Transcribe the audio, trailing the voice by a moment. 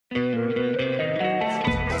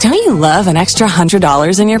Don't you love an extra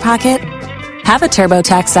 $100 in your pocket? Have a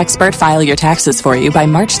TurboTax expert file your taxes for you by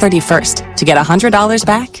March 31st to get $100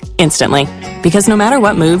 back instantly. Because no matter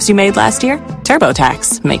what moves you made last year,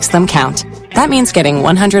 TurboTax makes them count. That means getting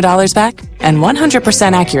 $100 back and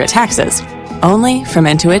 100% accurate taxes, only from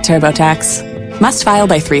Intuit TurboTax. Must file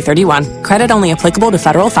by 3/31. Credit only applicable to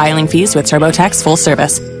federal filing fees with TurboTax full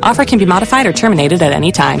service. Offer can be modified or terminated at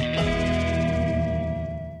any time.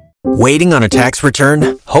 Waiting on a tax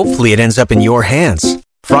return? Hopefully it ends up in your hands.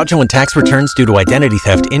 Fraudulent tax returns due to identity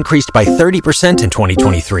theft increased by 30% in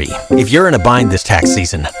 2023. If you're in a bind this tax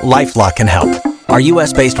season, LifeLock can help. Our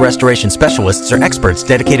U.S.-based restoration specialists are experts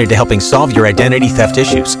dedicated to helping solve your identity theft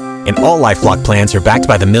issues. And all LifeLock plans are backed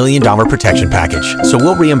by the $1 Million Protection Package. So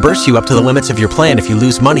we'll reimburse you up to the limits of your plan if you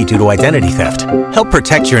lose money due to identity theft. Help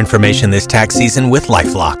protect your information this tax season with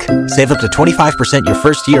LifeLock. Save up to 25% your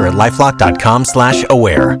first year at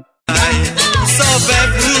LifeLock.com/aware.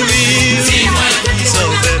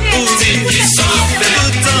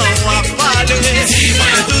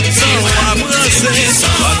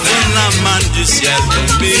 Du ciel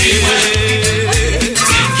tombé,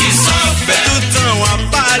 qui s'en fait tout le temps à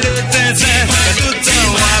parler tintin, fait tout le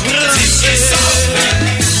temps à brasser.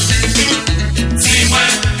 Dis-moi,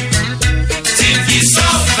 qui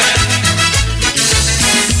s'en fait.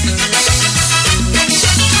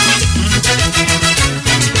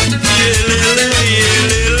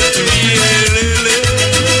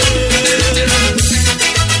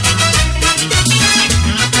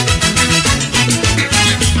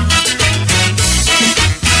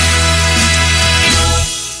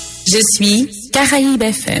 Je suis Caraïbes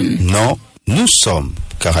FM. Non, nous sommes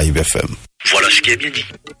Caraïbes FM. Voilà ce qui est bien dit.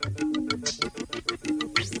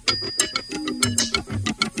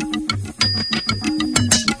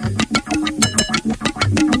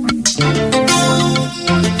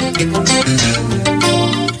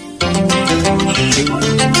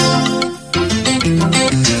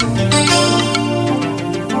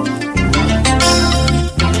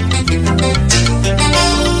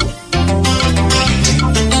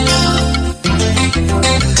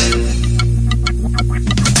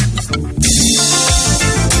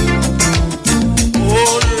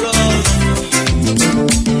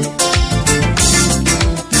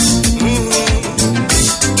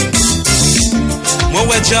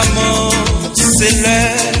 Diamant, c'est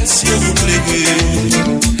l'air sur toutes les rues.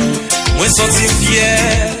 Moi, sentir fier,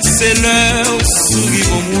 c'est l'heure sourire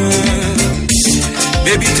au moins.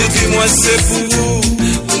 Baby, tout dit moi, c'est pour vous.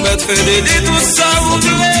 Vous m'êtes fait des tout ça, vous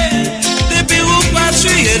voulez. Depuis vous, pas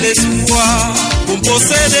tuer l'espoir pour me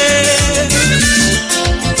posséder.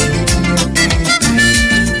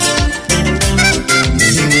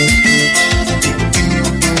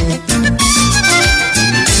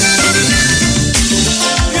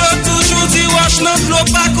 Notre l'eau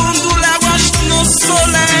pas comme nous la wash nos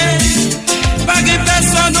soleil. Pas de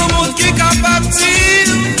personne au monde qui est capable de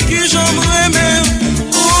dire qui j'aimerais même.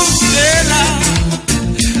 Ouvrez là,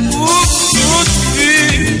 ouvre toute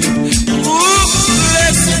vie, ouvre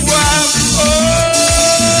l'espoir. Oh,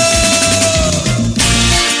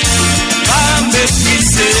 pas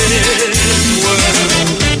mépriser, ouais.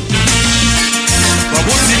 Pas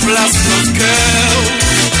beaucoup de place dans le cœur,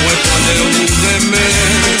 ouais, pendant nous aimer.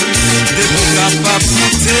 Des mots capables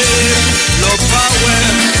d'écouter leur power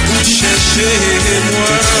pour chercher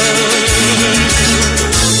moi.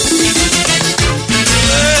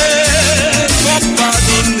 Faut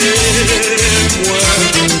pardonner moi.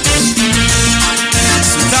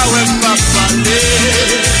 Si t'as pas parlé,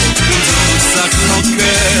 tout ça que mon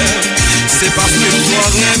cœur, c'est parce que toi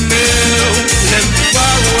n'aimes, n'aime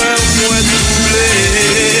pas moi doublé.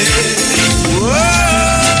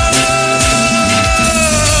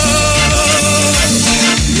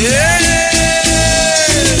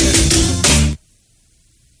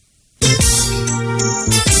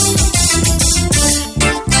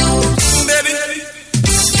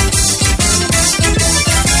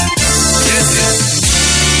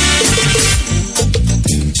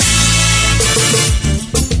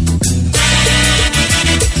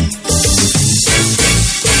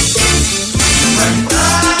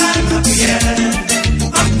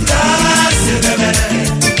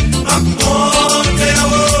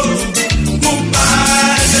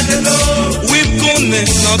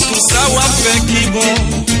 Tout ça ou fait qui bon,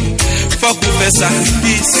 faut qu'on fait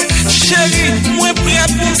sacrifice. Chérie, moi prêt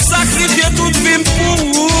pour sacrifier toute vie pour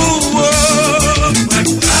vous.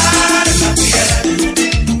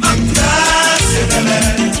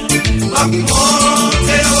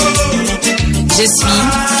 Je suis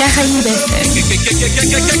Caraïbes FM.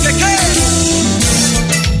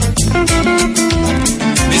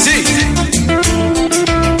 Mais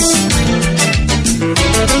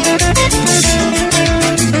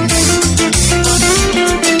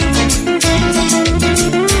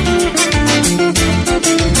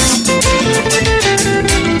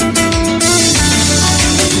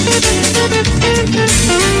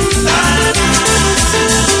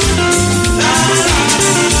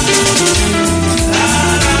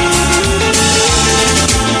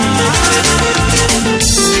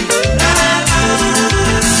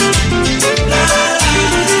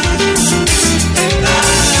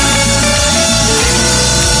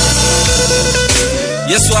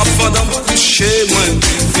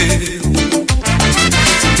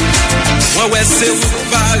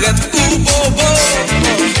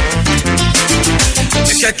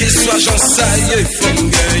quel qu'il soit, j'en sais, faut me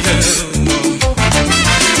gagner.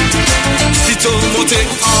 Si tu montes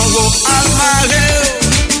en haut à marée,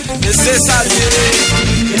 laissez saluer.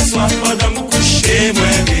 Et soit pendant me coucher,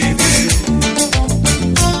 moi bébé.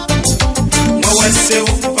 Moi ouais c'est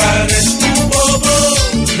où paraît tout bobo.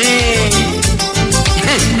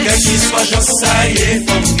 Quel qu'il soit, j'en sais,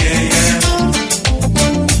 faut me gagner.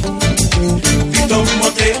 Puis tu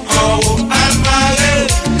montes en haut à marée.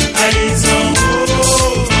 Aïzan,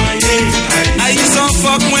 oh, aïe. Aïzan,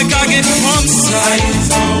 fuck moi kage from ça.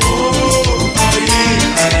 Aïzan, oh, aïe.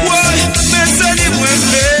 Ouais, mais c'est les moins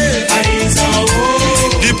fait. Aïzan, oh.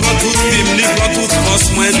 Li prend tout film, li prend tout France,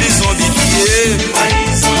 moins les zombifiés.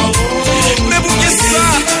 Aïzan, oh. Mais pour qui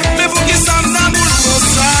ça m'amoule comme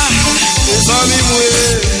ça? Les amis, moi.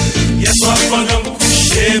 Hier soir pendant me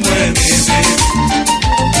coucher, moi, bébé.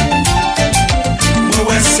 Moi,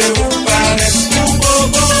 ouais, c'est où paraît tout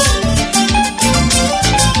bobo.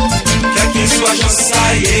 Soit j'en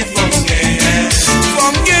sais, faut me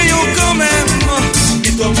gagner quand même.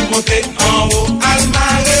 Il doit monter en haut, à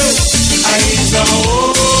marée. Aïzan,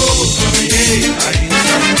 oh,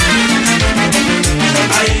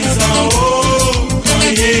 Aïzan, oh,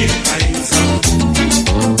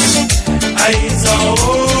 Aïzan, oh,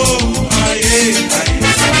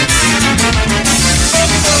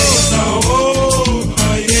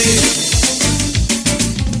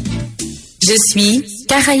 Je suis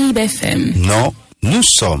Caraïbes FM. Non, nous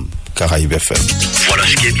sommes Caraïbes FM. Voilà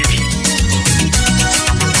ce qui est bien dit.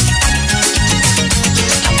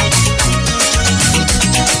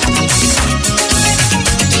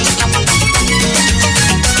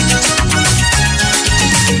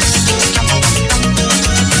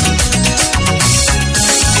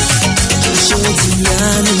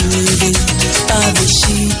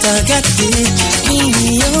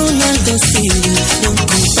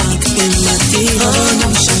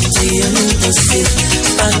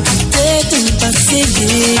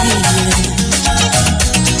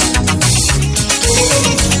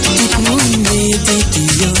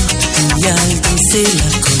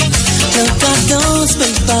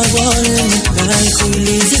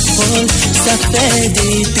 Ça fait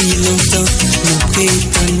depuis longtemps, nous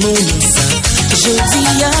prétendons ça. Je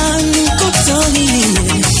dis à nous comptons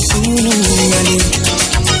pour nous aller.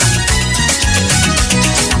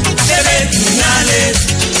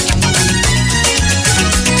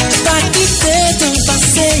 Pas quitter ton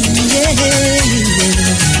passé,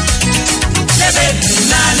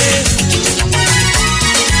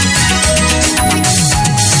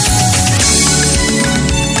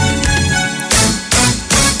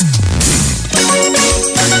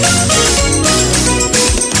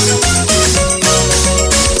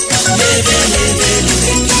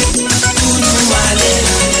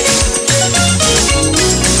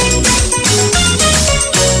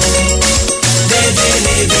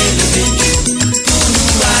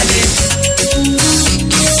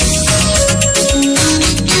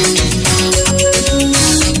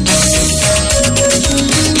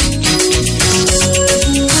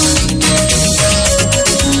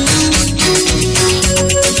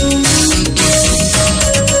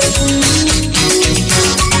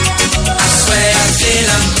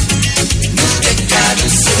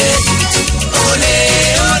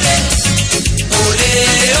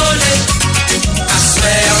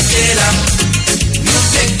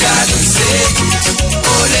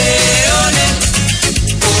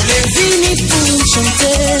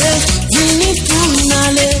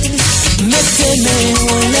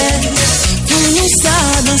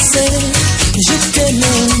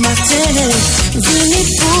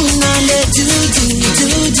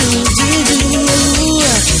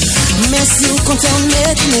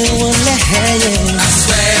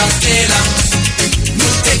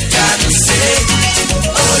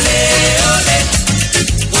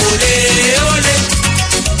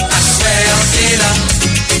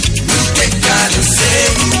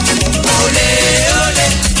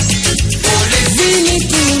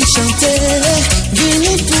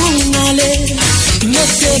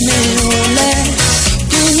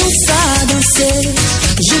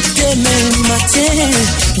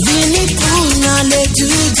 Vini pour aller du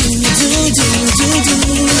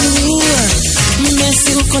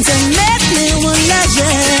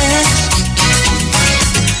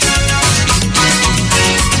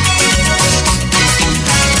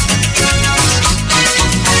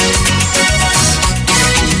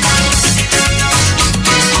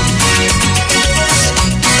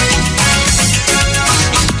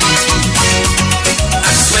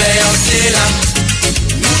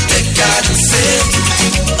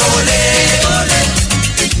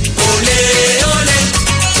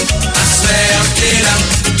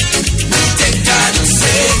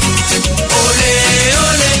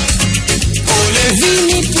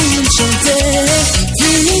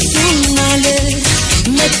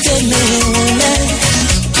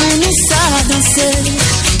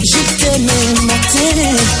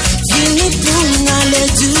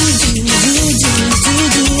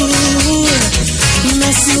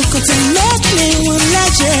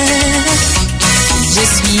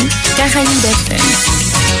Caraïbes FM.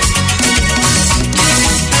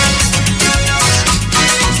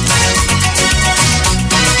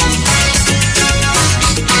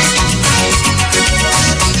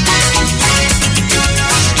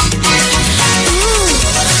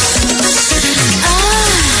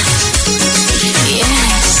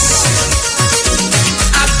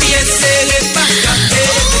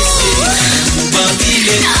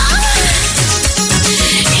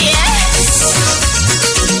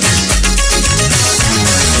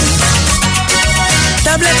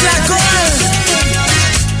 Tablette la colle.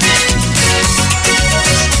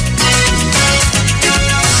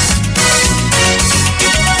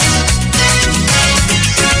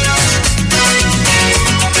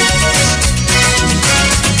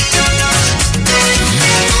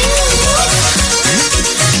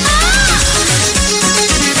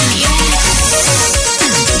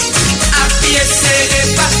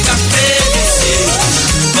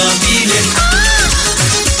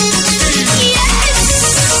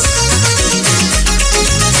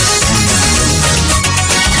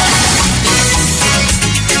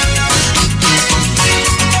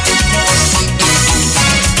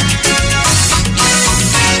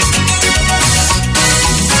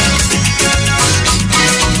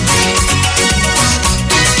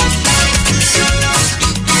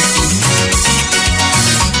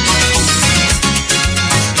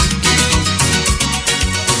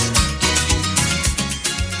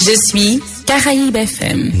 Je suis Caraïbes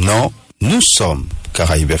FM. Non, nous sommes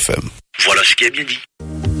Caraïbes FM. Voilà ce qui est bien dit.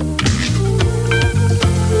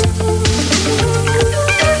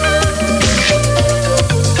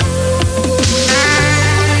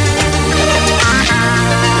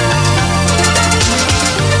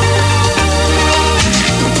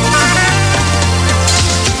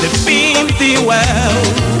 Pinti well,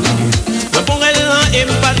 me pongo en la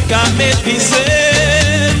empalca me dice,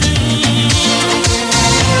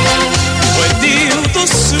 ouais dire tout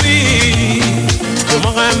suit,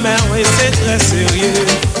 comment ramène c'est très sérieux,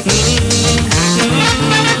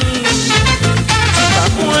 pas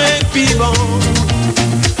moins vivant,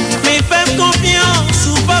 mais fais confiance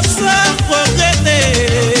ou pas ça regretter,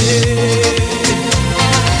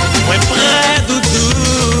 moi près doudou.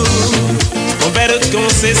 Belle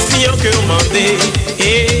concession que demandé.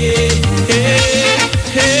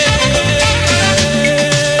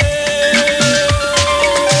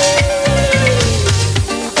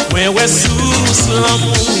 Ouais, sous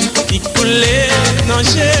l'amour qui coulait dans le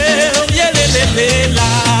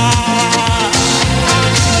là.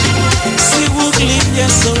 Si vous clignez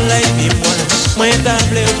soleil, moi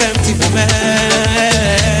d'able un petit peu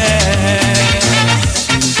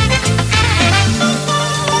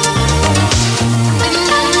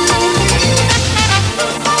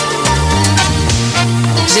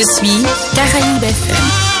Je suis Caraïbes FM.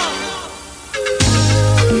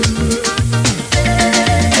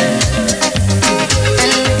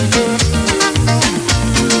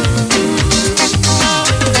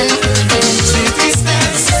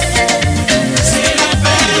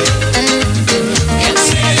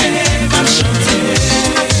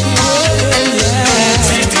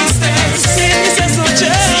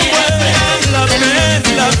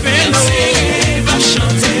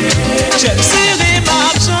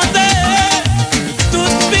 Tout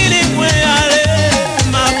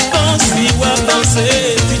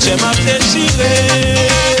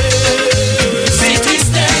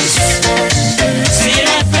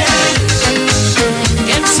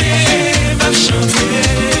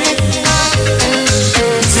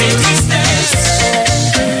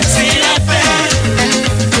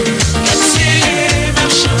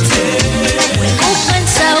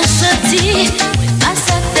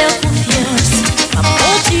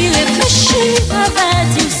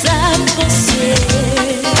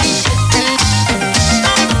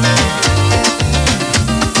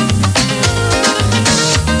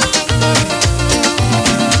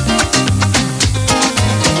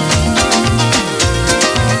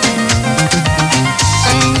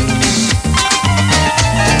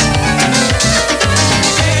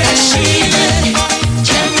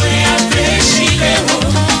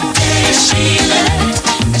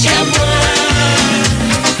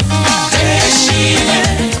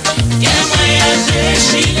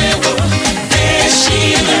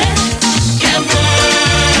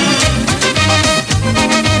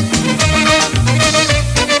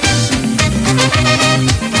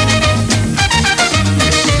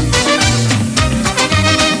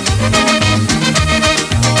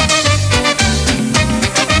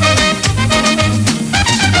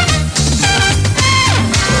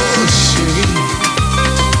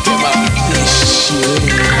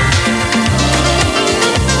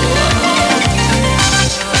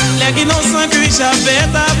point que j'avais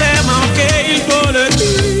t'avait manqué, il faut le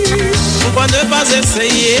dire. Pourquoi ne pas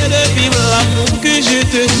essayer de vivre l'amour que je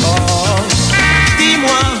te donne?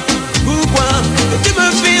 Dis-moi, pourquoi tu me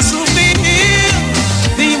fais souffrir?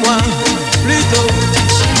 Dis-moi, plutôt,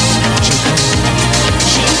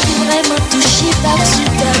 je suis vraiment touchée par ce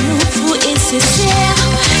amour fou et sincère.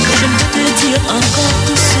 Mais je ne peux te dire encore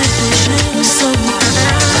tout ce que je ressens.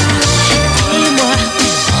 Dis-moi,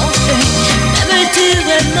 enfin, m'aimes-tu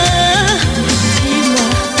vraiment? Dis-moi,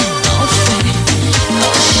 enfin,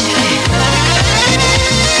 oh chérie.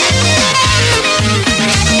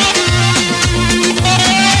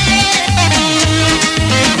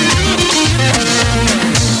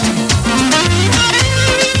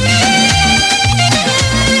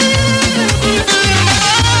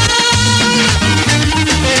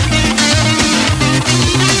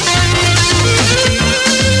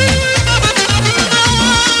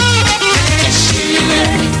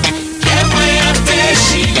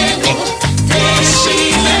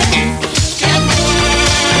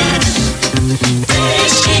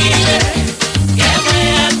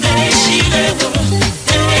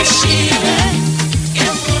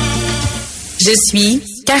 Je suis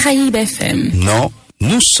Caraïbes FM. Non,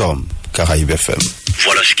 nous sommes Caraïbes FM.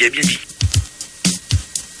 Voilà ce qui est bien dit.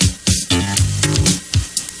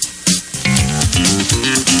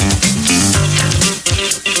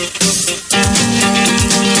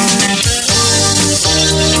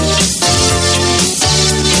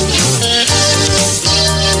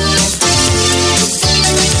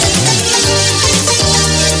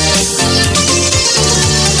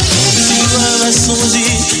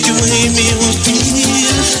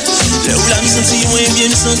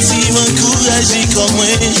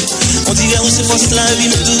 On dirait on se force la vie,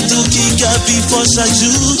 tout qui capit pour chaque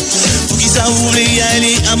jour. Pour qui ça voulait y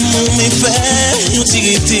aller à mon méfait. On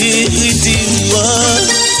tire été, moi.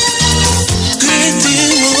 Crété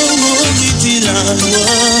la loi.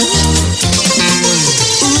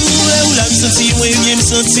 Où la me sentit, moi, bien me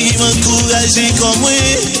sentir, m'encourager comme moi.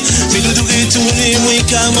 Mais nous devons retourner, moi,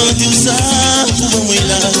 comment dire ça? Pour moi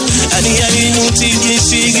là. Allez, nous t'es bien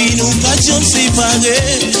chérie, nous pas de gens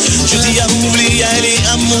séparés. Je dis à vous, voulez aller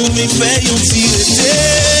à mon méfait, on tire.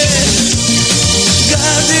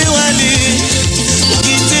 Gardez-moi aller,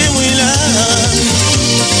 quittez-moi là.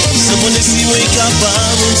 C'est mon esprit, moi,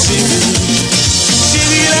 capable,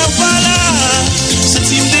 chérie, là, voilà. Ce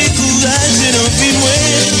type découragé, non, puis moi.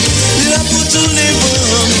 Là pour tous les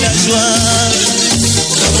bons, la joie.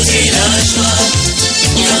 Pour capoter la joie,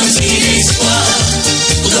 pour garantir l'espoir.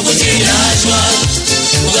 Pour capoter la joie,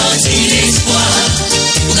 pour garantir l'espoir.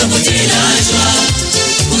 Pour capoter la joie,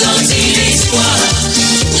 pour garantir l'espoir.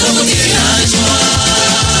 Pour capoter la joie.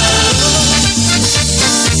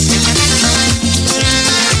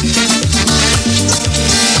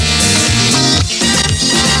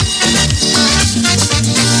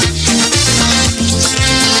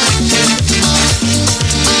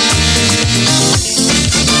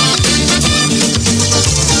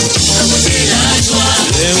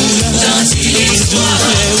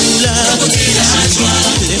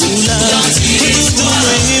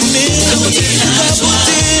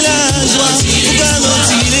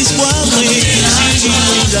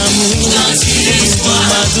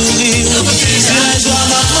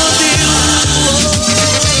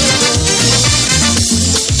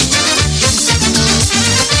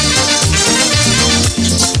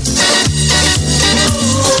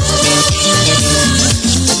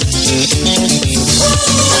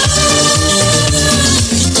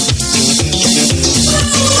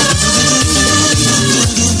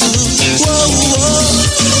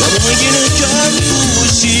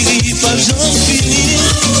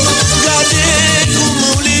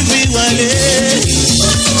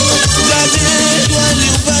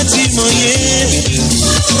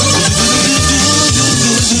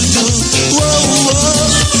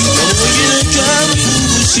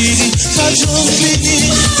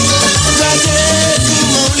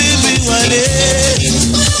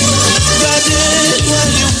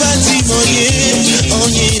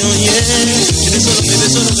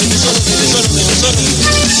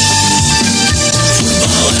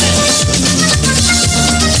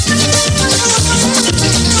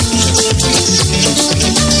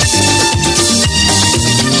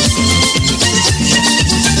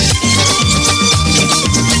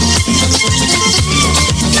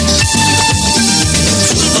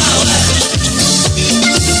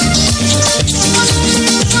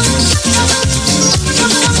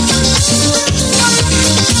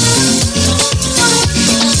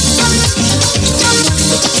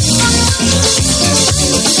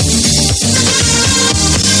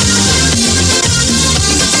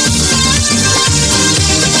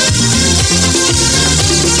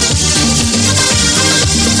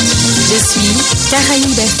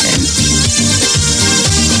 Caraïbes FM.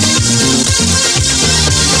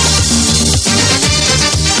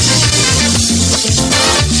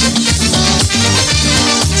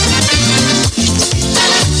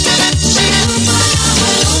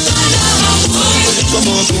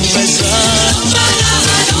 Comment on fait ça?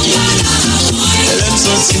 Elle aime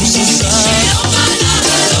sentir sous ça.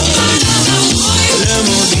 Le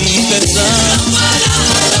monde il fait ça.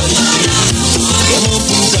 Comment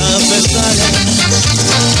on fait ça?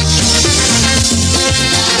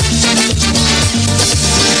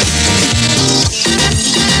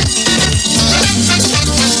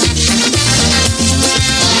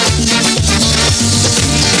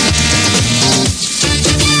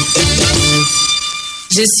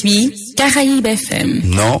 Je suis Caraïbes FM.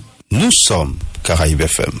 Non, nous sommes Caraïbes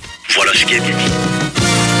FM. Voilà ce qui est dit.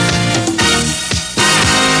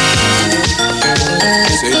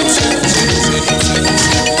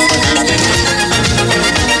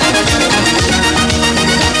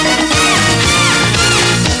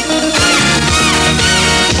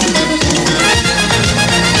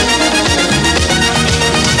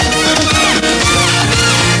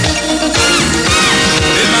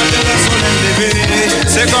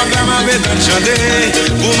 C'est comme la m'avait donné chanter.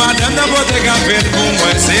 Pour madame d'abord de café pour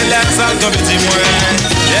moi, c'est l'air sale de petit moi.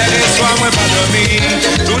 Hier et soir, moi pas dormi.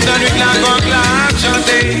 Toute la nuit, la gong la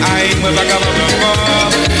chanter. Aïe, moi pas capable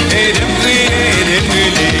encore. Et de me crier, et de me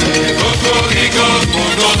crier. Coco, rico,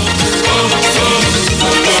 coco, coco,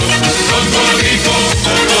 coco, coco, rico,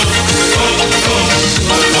 coco, coco,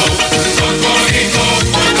 coco, coco, rico,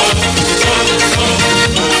 coco,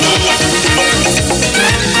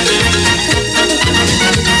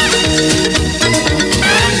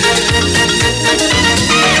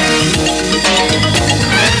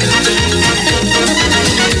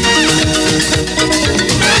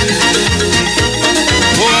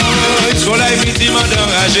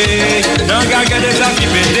 dans gaga des amis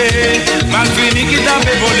pétés, mal fini qui t'a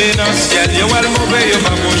fait voler dans le ciel, yo elle mauvais yo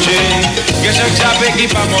pas couché, que chaque chape qui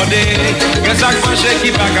pas mordé, que chaque manche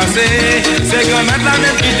qui pas cassé, c'est grand mettre la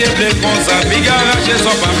même qui déplaît comme ça, big arraché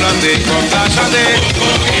son pas planté, comme t'as chanté.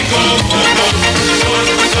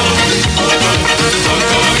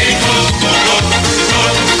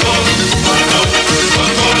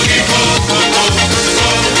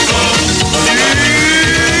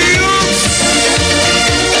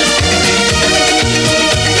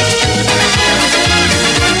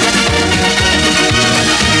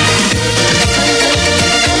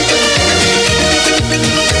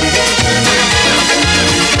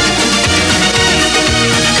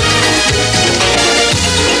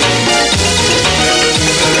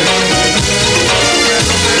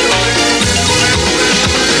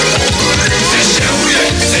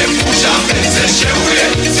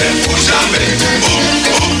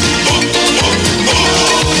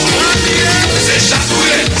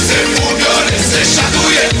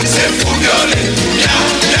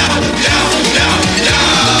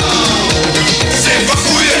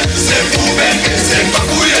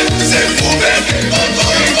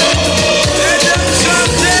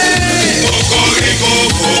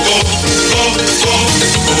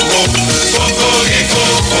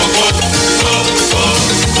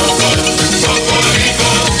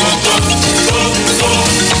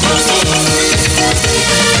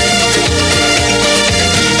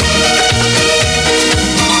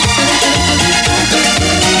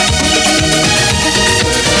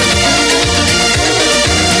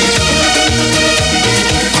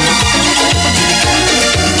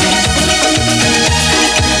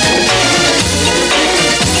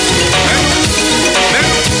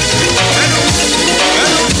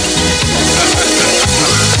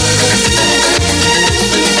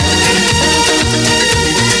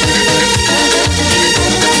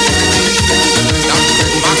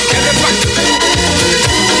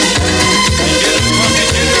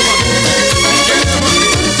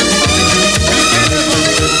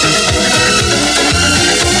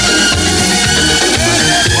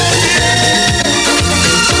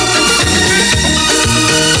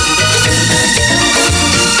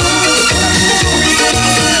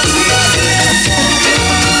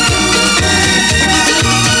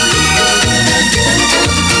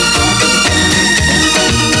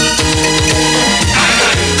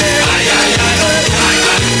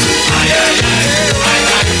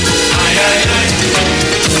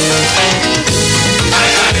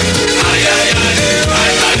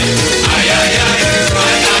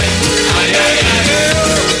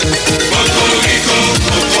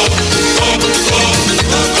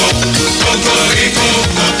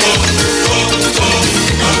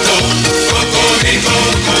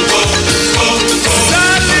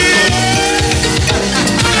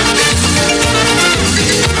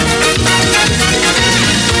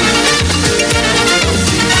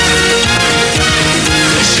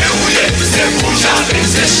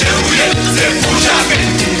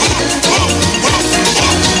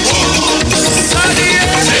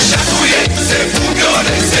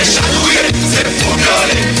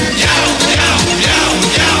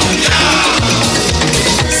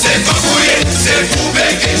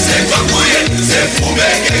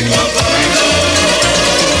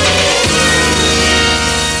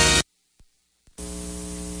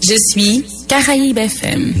 Je suis Caraïbes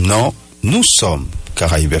FM. Non, nous sommes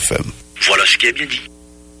Caraïbes FM. Voilà ce qui est bien dit.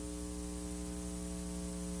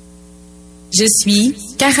 Je suis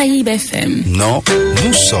Caraïbes FM. Non,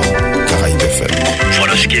 nous sommes Caraïbes FM.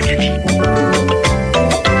 Voilà ce qui est bien dit.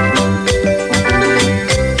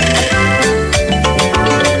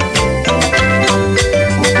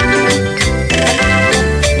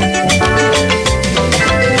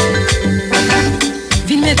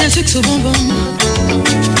 Sucre sous bonbon,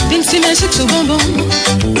 vine si mes sucre sous bonbon,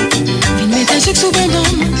 vine mettre sucre sous bonbon,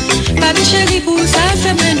 papi chéri pour ça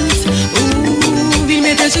fait moins douce. Ouh, vine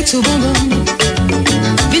mettre sucre sous bonbon,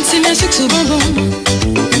 vine si mes sucre sous bonbon,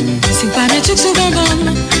 si pas mettre sucre sous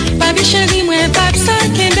bonbon, papi chéri moi pas ça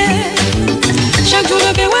qu'aimé. Chaque jour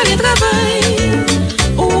le péwa le travail,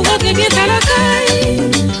 ou rentre bien à la caille,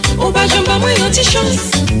 ou pas j'aime pas moi une petite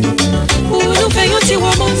chance, ou nous fait une petite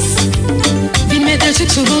romance. Vine mettre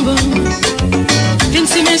sucre sous bonbon, vine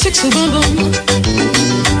si mes sucre sous bonbon,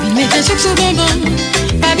 vine mettre sucre sous bonbon,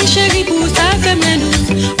 papi chéri pour ça fait moins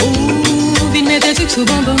douce. Ouh, vine mettre sucre sous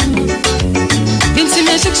bonbon, vine si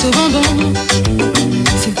mes sucre sous bonbon,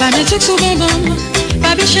 si pas mettre sucre sous bonbon,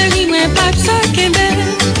 papi chéri moi pas ça qu'aimé.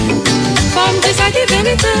 Femme de ça qui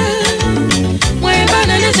vérité, moi pas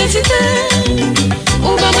de nécessité,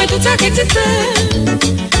 ou pas moi tout ça qui existe,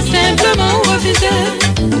 simplement ou refuser.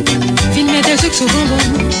 Vine mettre sucre sous bonbon,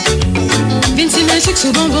 vine si mes sucre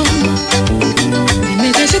sous bonbon, vine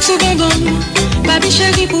mettre sucre sous bonbon, papi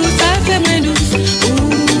chéri pour ça fait moins douce.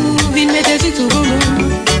 Ouh, vine mettre sucre sous bonbon,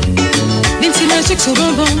 vine si mes sucre sous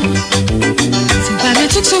bonbon, si pas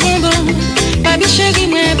mettre sucre sous bonbon, papi chéri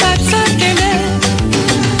moi pas ça qu'aimer.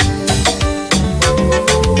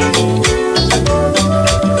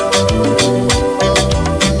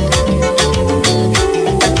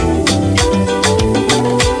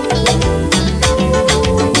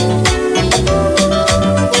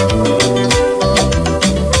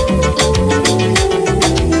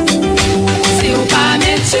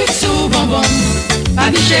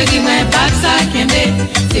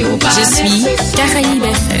 Je suis Caraïbes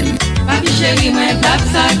FM. Papi chéri, moi, pas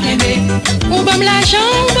ça qu'aimer. On va me l'argent,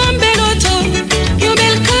 on va me belle auto, yon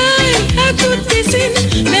belle caille à toute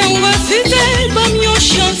piscine. Mais on refuse, bon, yon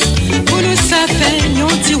chance, pour nous ça fait yon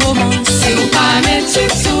petit romance. Si ou pas mettre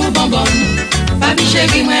sucre sous bonbon, papi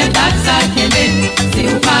chéri, moi, pas ça qu'aimer. Si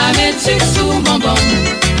ou pas mettre sucre sous bonbon,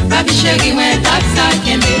 papi chéri, moi, pas ça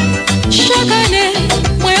qu'aimer. Chaque année,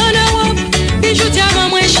 moi en Europe, bijoux diamant,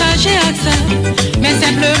 moi chargé à ça. Mais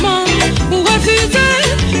simplement, pour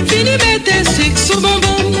refuser, fini mettre sucre sous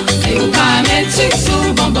bonbon. Si ou pas mettre sucre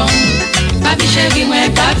sous bonbon, papi chéri, moi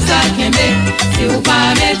pas ça qu'aimer. Si ou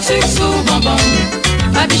pas mettre sucre sous bonbon,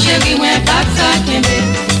 papi chéri, moi pas ça qu'aimer.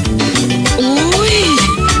 Oui.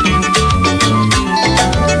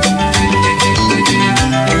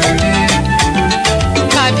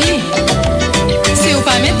 Papi, si ou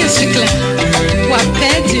pas mettre sucre là, ou à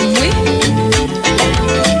perdre du oui.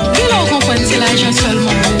 C'est l'argent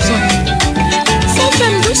seulement besoin. Ça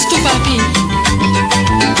fait me douce tout papi.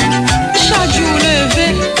 Chaque jour levé,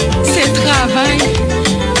 c'est travail,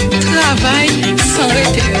 travail sans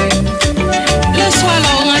arrêter. Le soir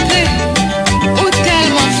là on rentre, ou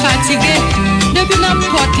tellement fatigué, depuis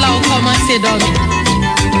n'importe là on commence à dormir.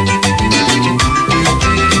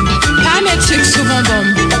 Pas mettre sucre sous bonbon.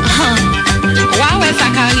 Ouais, ça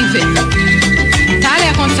qu'arrive. T'as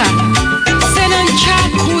l'air comme ça. C'est un chat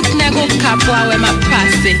route négo capoi ouais m'a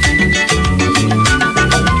passé.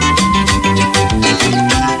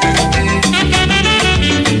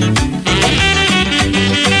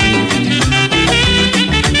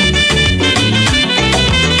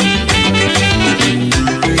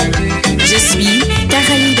 Je suis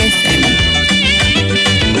Caraïbes FM.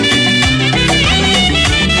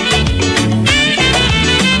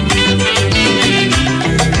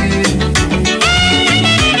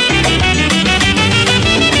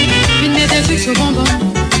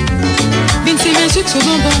 Sucre sous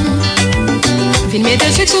bonbon, vine mettre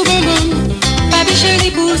sucre sous bonbon, papi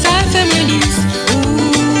chéri pour ça fait moins douce.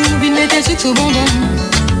 Ouh, vine mettre sucre sous bonbon,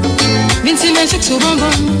 vine si mettre sucre sous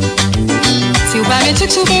bonbon, si ou pas mettre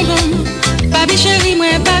sucre sous bonbon, papi chéri moi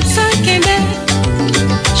pas ça qu'aimer.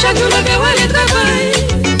 Chaque jour le péwa le travail,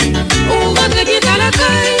 ou rentre bien à la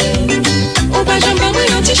caille, ou pas j'aime pas moi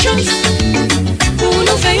une petite chance, pour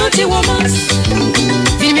nous faire une petite romance.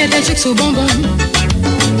 Vine mettre sucre sous bonbon,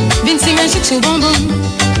 vine si mes sucre sous bonbon,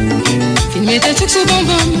 vine mettre sucre sous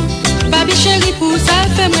bonbon, papi chéri pour ça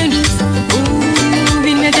fait moins douce. Ouh,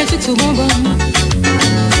 vine mettre sucre sous bonbon,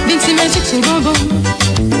 vine si mes sucre sous bonbon,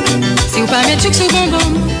 si ou pas mettre sucre sous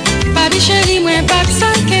bonbon, papi chéri moi pas ça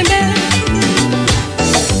qu'aimer.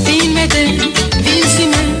 Vine mettre, vine si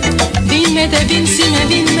mes,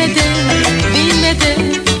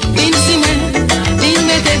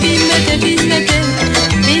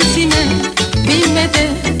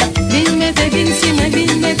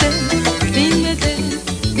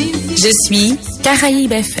 suis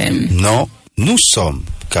Caraïbes FM. Non, nous sommes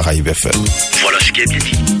Caraïbes FM. Voilà ce qui est bien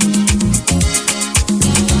dit.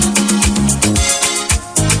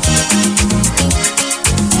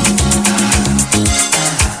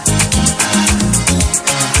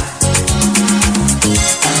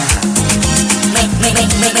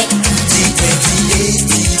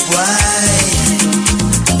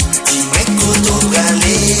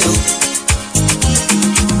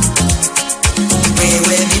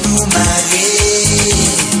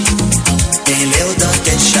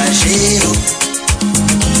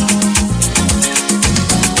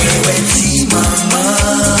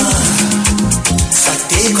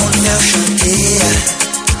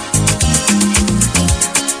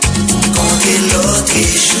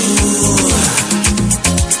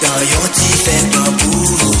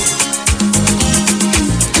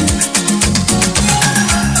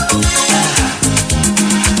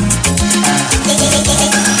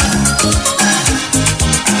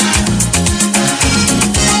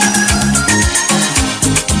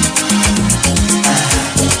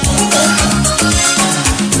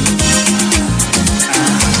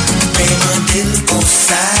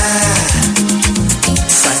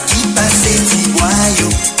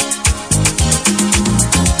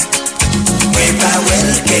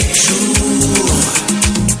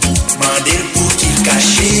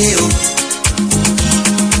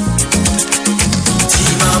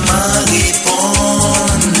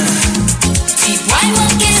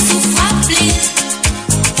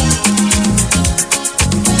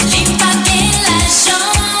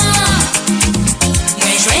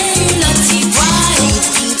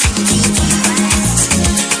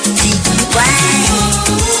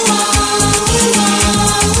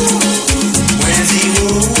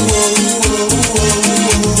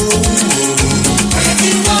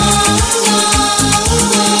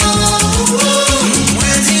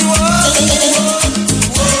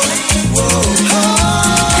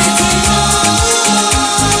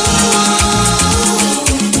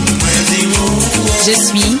 Je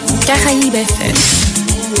suis Caraïbes FM.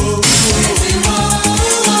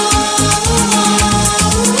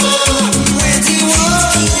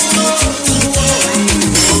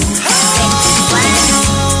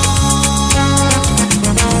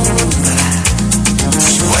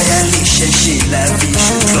 La vie,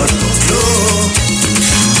 je clotte mon clos.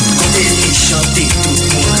 Quand elle chanter, tout le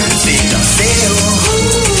monde fait danser.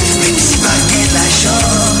 Même si pas qu'elle a chant,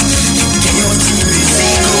 qu'il y a un petit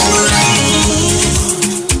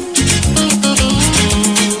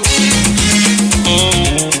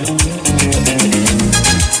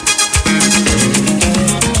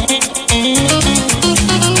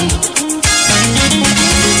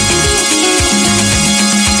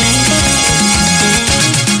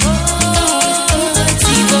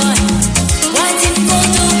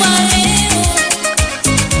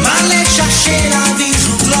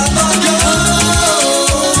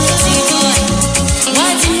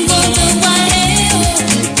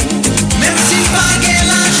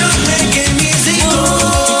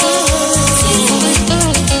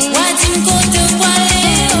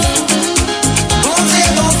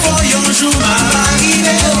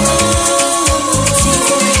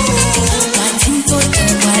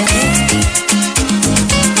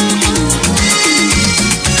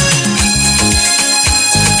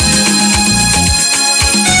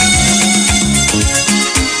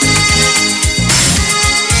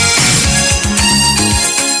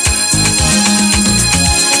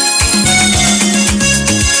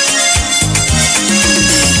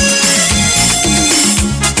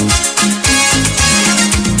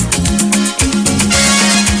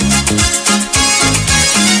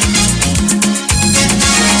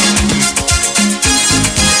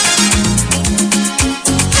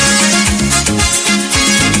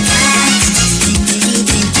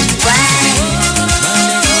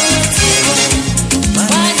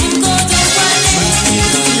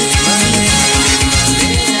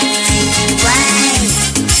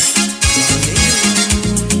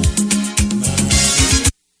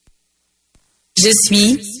Je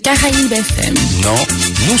suis Caraïbes FM. Non,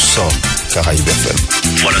 nous sommes Caraïbes FM.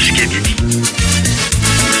 Voilà ce qui est bien dit.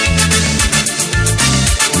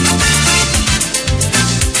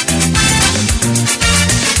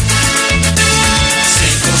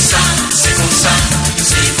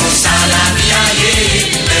 La vie aille,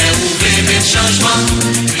 mais ouvrez mes changements,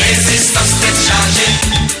 résistance tête chargée.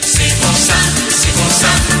 C'est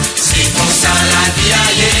comme ça, la vie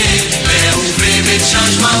aille, mais ouvrez mes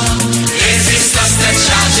changements, résistance tête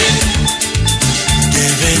chargée.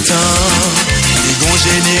 Des 20 ans, des bonnes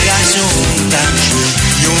générations, t'as joué.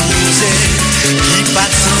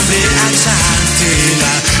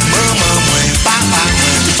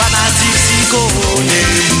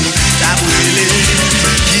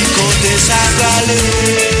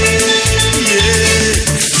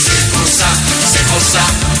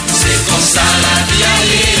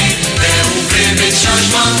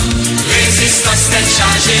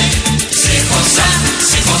 changer. C'est comme ça,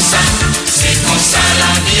 c'est comme ça, c'est comme ça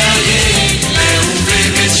la vie alliée. Mais oubliez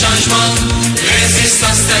le changement,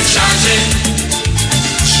 résistance tête chargée.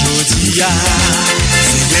 Jodia,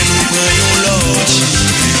 c'est que nous prenions l'autre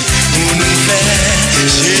pour nous faire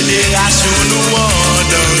génération nous en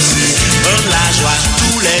danser. Dans la joie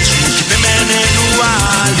tous les jours qui peut mener nous à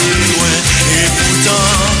aller loin. Et pourtant,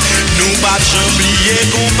 nous pas oublier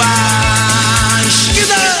qu'on passe. C'est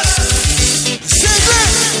vrai.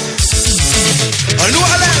 On nous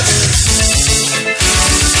à l'aise.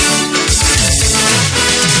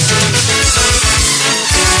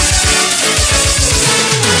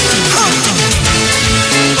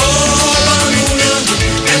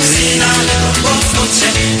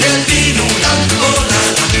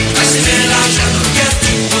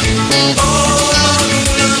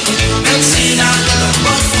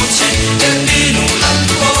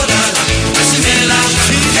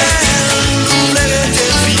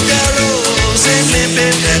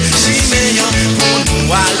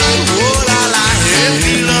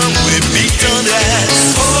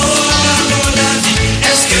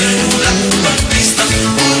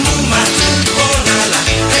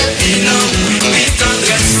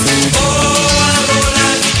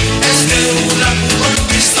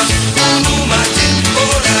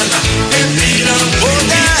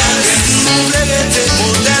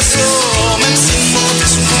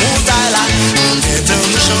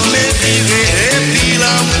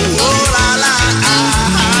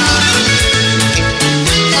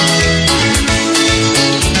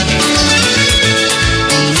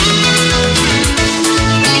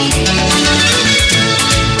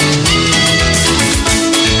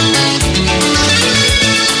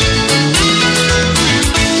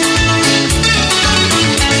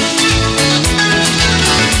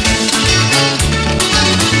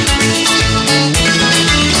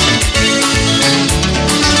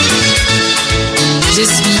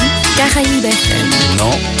 Caraïbes FM.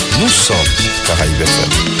 Non, nous sommes Caraïbes FM.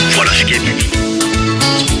 Voilà ce qui est dit.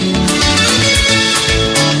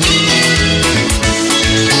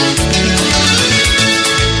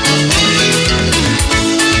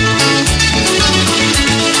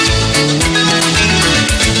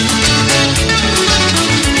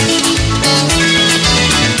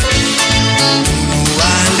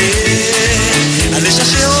 Allez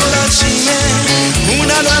chercher un chimé,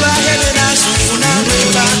 una nueva generación, una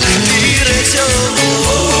nueva dirección.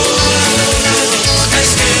 Es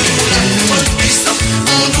que una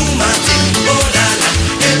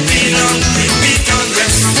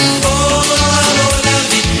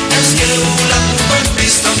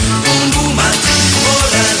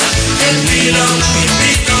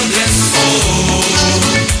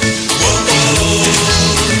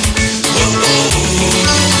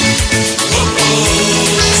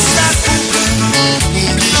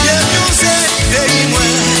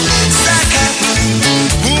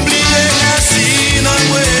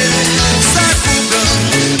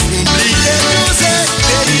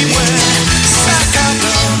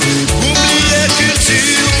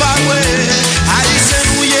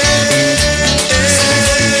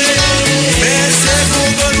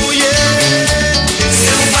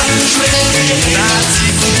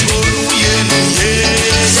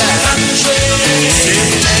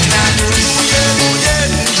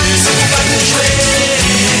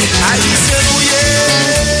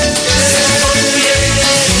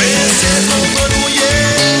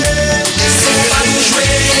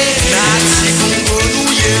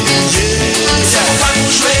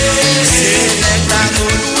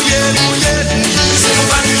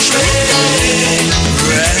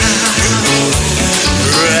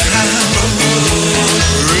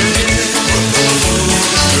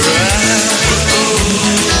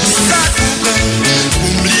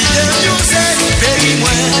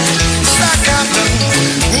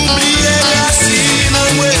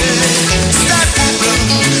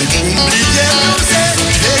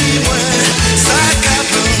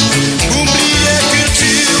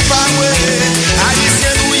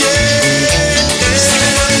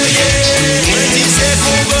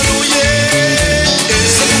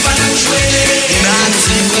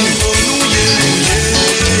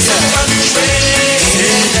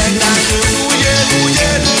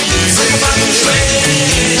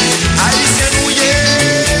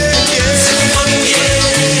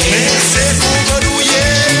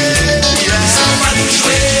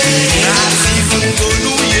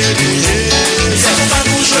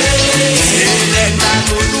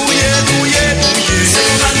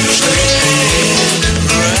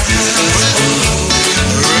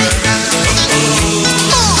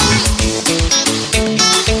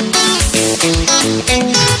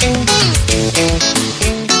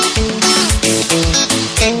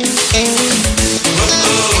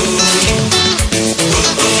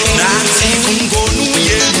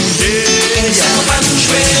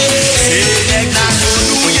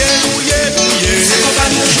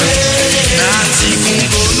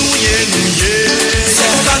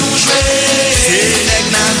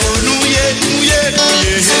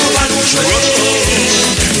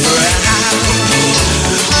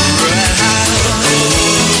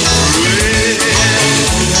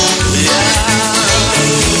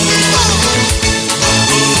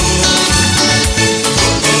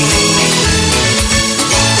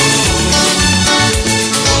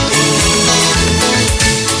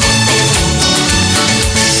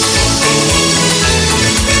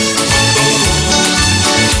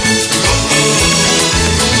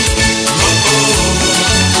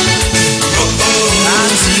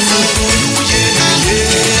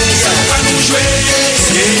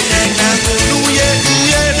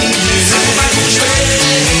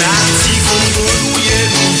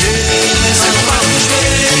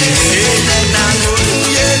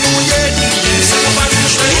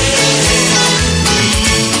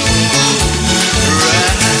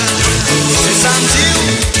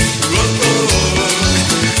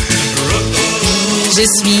Je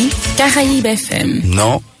suis Caraïbes FM.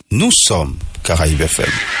 Non, nous sommes Caraïbes FM.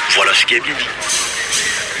 Voilà ce qui est bien dit.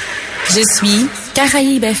 Je suis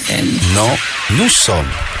Caraïbes FM. Non, nous sommes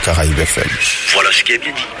Caraïbes FM. Voilà ce qui est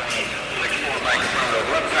bien dit.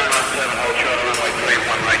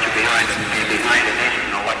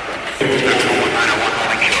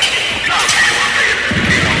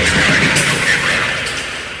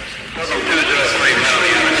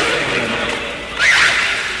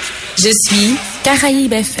 Je suis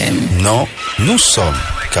Caraïbes FM. Non, nous sommes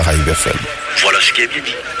Caraïbes FM. Voilà ce qui est bien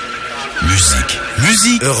dit. Musique.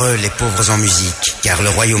 Musique. Heureux les pauvres en musique, car le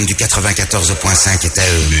royaume du 94.5 est à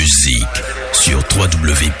eux. Musique. Sur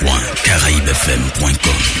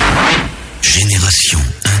www.caraibefm.com. Génération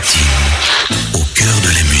intime. Au cœur de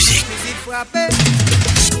la musique.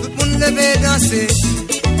 Tout le monde levé danser.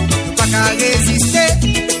 Nous pas qu'à résister.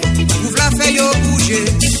 Ouvre la feuille au bouger.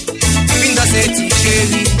 Vine danser, petit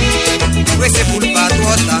chéri. Pressé pour le pas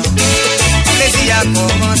trop tard. Plaisir a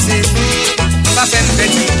commencé. Pas faire un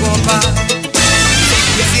petit combat.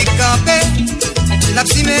 Musique campée, la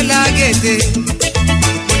psy met la gaieté.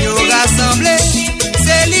 Pour nous rassembler,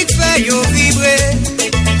 c'est lui qui fait yo vibrer.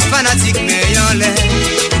 Fanatique mais y'en l'air,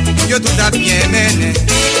 yo tout a bien mené.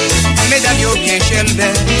 Mesdames yo bien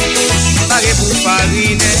chelbert, paré pour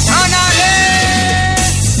fariner. En allez!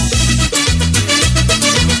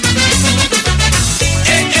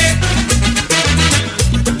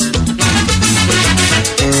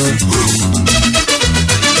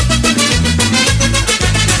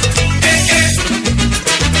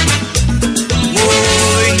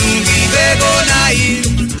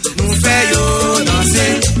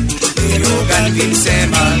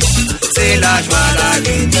 C'est la joie, la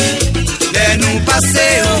gaieté. Les nous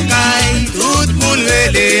passer au caille, tout le monde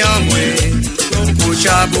relève en moi. Ton couche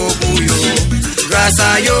à beaucoup yo. Grâce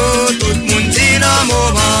à yo, tout le monde dit dans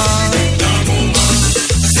moment.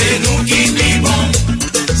 C'est nous qui vivons,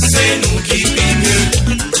 c'est nous qui vivons,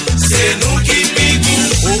 c'est nous qui vivons.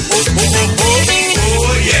 Oh oh oh oh oh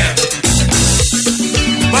oh yeah.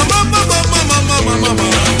 Mama mama mama mama mama.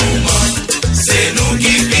 C'est nous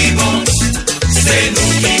qui vivons. C'est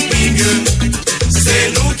nous qui vivons, c'est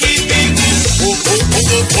nous qui vivons. Oh oh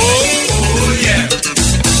oh oh oh oh yeah.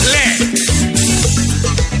 Les.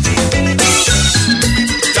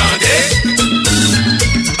 Tendez,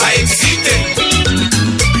 pas excité.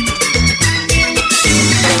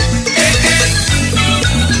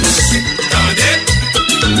 Tendez,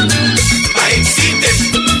 pas excité.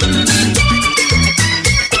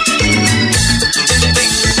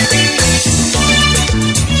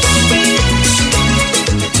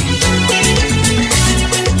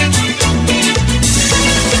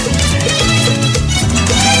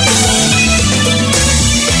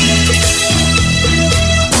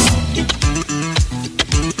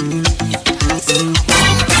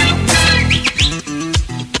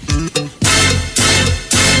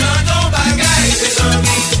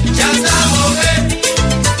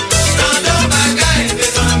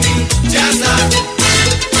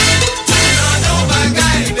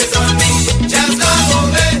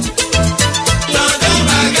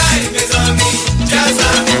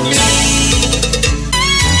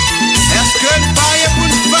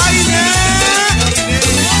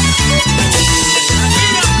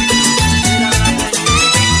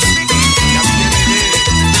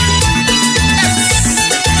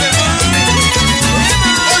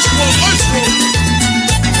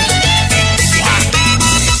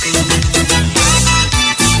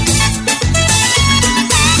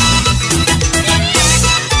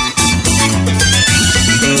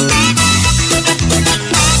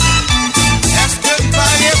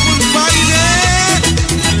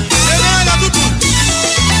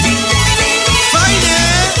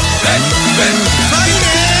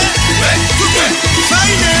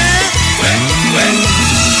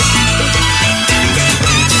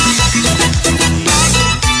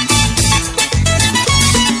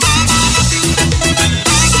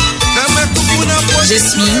 Je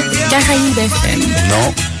suis Caraïbes FM.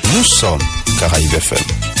 Non, nous sommes Caraïbes FM.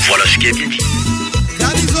 Voilà ce qui est bien dit.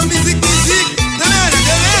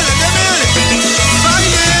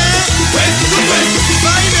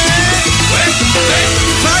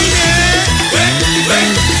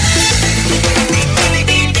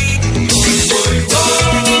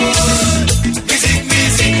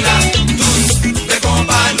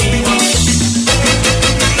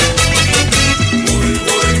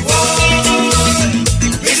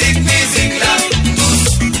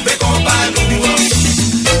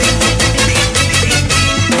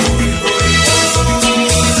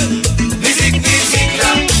 Musique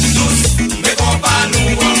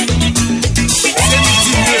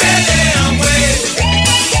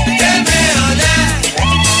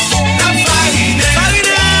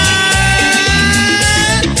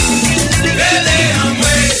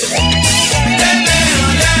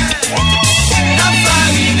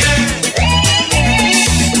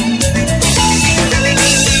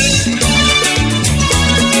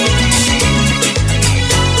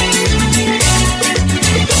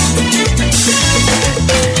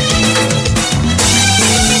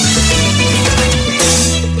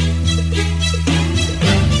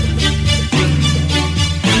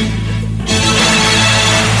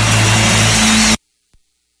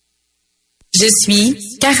Je suis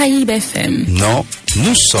Caraïbes FM. Non,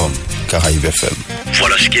 nous sommes Caraïbes FM.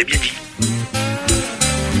 Voilà ce qui est bien dit.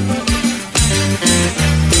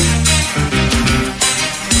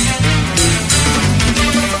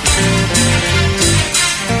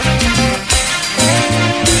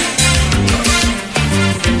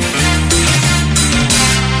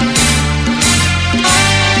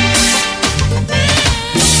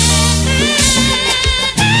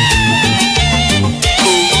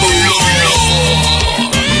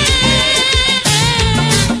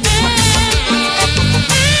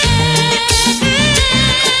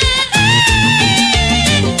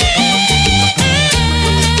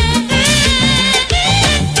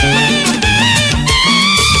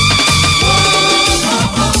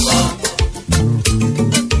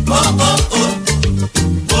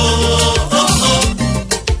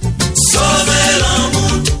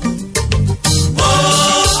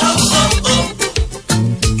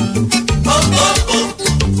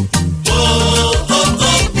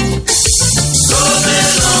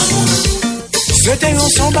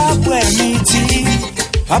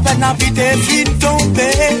 Après n'a pité fin tombé,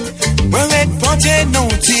 moi répondez non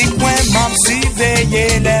tic, moi m'en si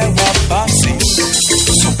veillé les voix passer.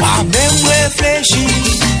 Sont pas même réfléchi,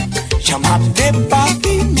 jamais pas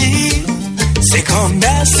fini. C'est comme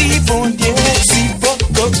merci bon Dieu, si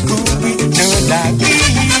beaucoup de la vie.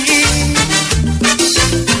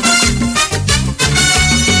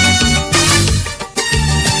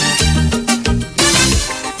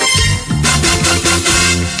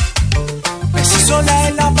 Soleil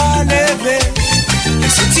n'a pas levé, et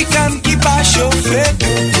c'est Ticam qui va chauffer.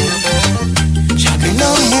 Chaque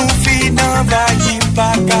amour fin envahi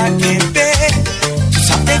par Kakébé. Tout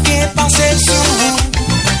ça fait bien passer sous,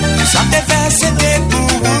 tout ça fait verser des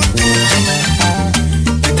bouts.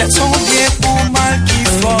 Peut-être son bien pour mal qu'il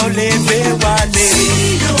faut lever ou aller. Si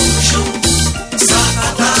l'on joue, ça va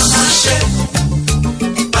pas marcher.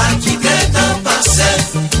 Pas quitter ton passé,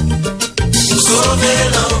 pour sauver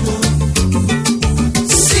l'amour.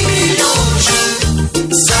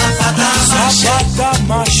 Ça va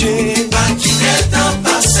marcher, pas qui est en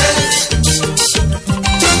passé.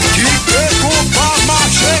 Qui fait qu'on va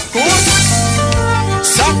marcher contre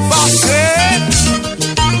ça passait.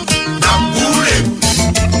 La boule.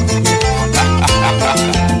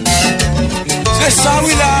 C'est ça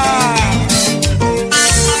oui là.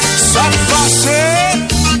 Ça passait.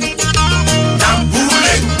 La boule.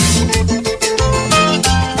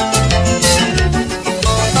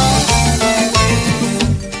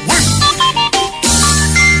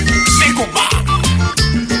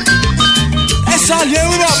 Salut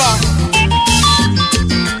ou là-bas.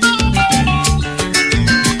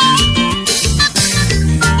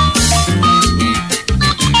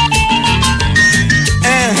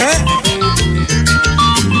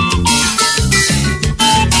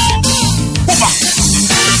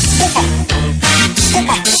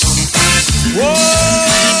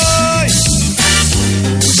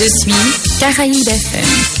 Je suis Caraïbes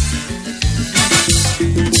FM.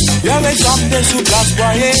 Y'a les hommes de sous place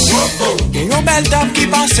boyer. Y'a une belle dame qui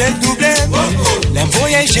passe le doublé. Les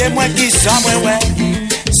voyageurs, moi qui ça, ouais.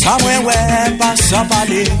 Ça, ouais, pas ça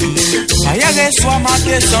parler. Ça y a reçoit ma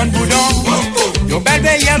descente boudon. Y'a une belle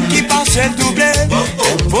veillante qui passe le doublé.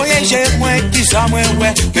 Les voyageurs, moi qui ça,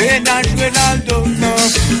 ouais. Pénage, Ronaldo, non.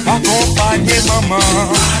 Accompagner maman.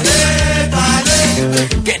 Allez.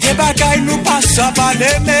 Que des bagailles nous passent à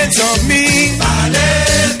parler, mes amis. Allez.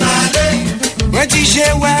 Ouais, DJ,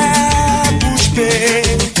 ouais, bouge bée.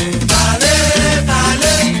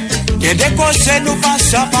 Allez. Y'a des conseils, nous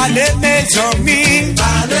passent à parler, mes amis.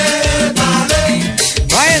 Allez.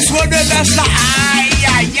 Ouais, soit de baisse là. Aïe.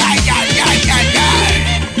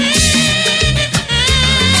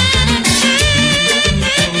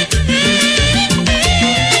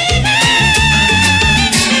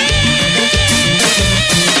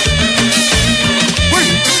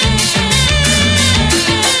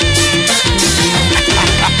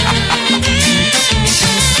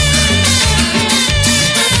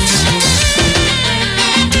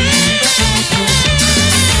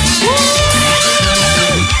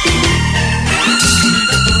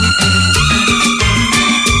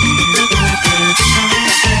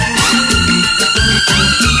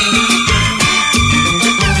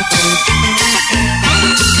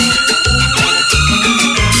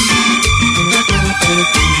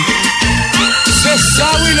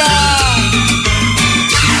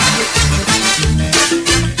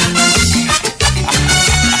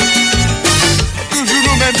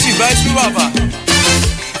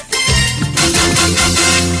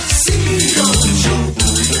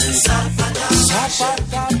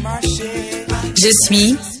 Je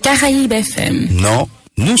suis Caraïbes FM. Non,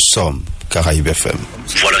 nous sommes Caraïbes FM.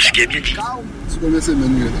 Voilà ce qui est bien dit.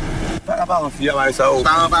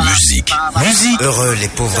 Musique. Heureux les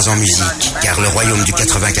pauvres en musique, car le royaume du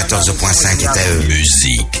 94.5 est à eux.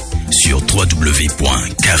 Musique sur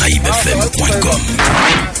www.caraibefm.com.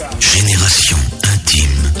 Génération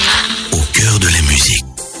intime au cœur de la musique.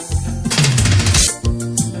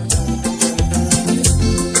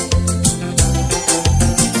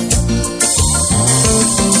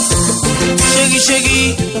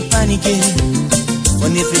 Chérie, pas paniquer. On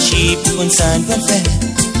réfléchit pour qu'on s'en va faire.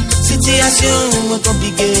 Situation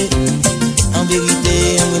compliquée. En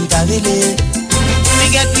vérité, on va pas rêver. Les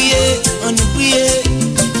gars crier, on nous prier.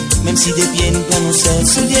 Même si des pieds nous prennent, on se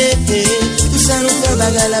souvient. Tout ça nous fait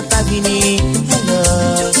bagarre la pas fini.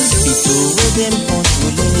 Alors, plutôt aider me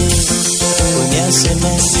contrôler. Première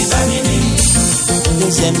semaine, c'est pas fini.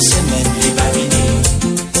 Deuxième semaine, c'est pas fini.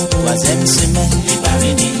 Troisième semaine, c'est pas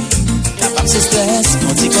fini. C'est stress,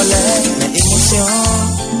 anti-colère, mais émotion.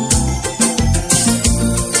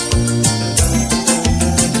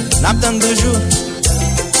 N'attends 2 jours.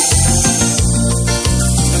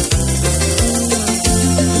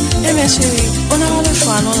 Eh bien chérie, on a le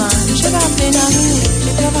choix, non là. Je vais appeler une amie. Je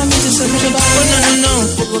vais pas mettre ce que je vais appeler. Oh non,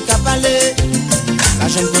 faut qu'on parler. La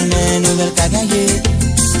jeune connaît une nouvelle qu'a gagné.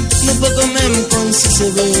 Ne peut quand même comme si c'est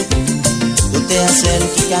vrai. Côté à celle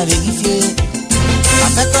qui a vérifié.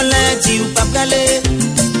 Après qu'on l'a dit ou pas calé,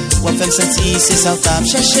 ou on fait me sentir c'est ça qu'on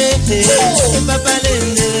cherché. Et pas parler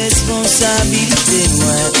de responsabilité,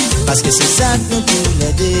 moi, parce que c'est ça que nous pouvons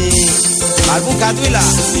l'aider. Mal pour cadrer là,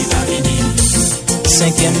 il va venir.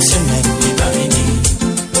 5e semaine, il va venir.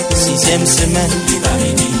 6e semaine, il va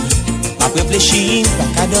venir. Pas réfléchir, pas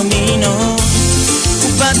qu'à dormir, non. Ou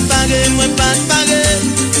pas de pareil, moi pas de pareil.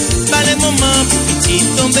 Pas les moments pour petit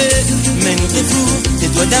tomber. Mais nous t'es fous, t'es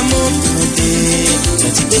toi d'amour pour nous t'es. Un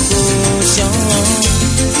petit peu conscient.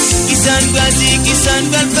 Qui ça nous va dire, qui ça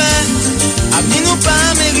nous va faire. Avenir nous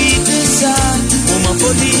pas mériter ça. Moment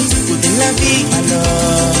poli, tout de la vie.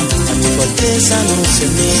 Alors, à nous porter ça nous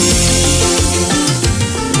semer.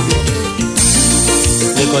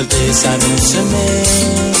 Récolter ça nous semer.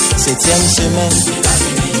 7e semaine,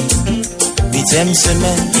 8e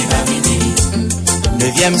semaine,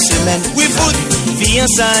 9e semaine, oui, foot,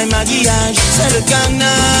 fiançailles, mariage, c'est le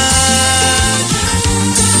carnage.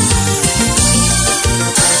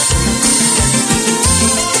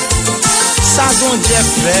 Ça, son Jeff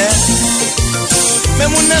fait. Mais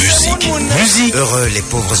mon musique. Heureux les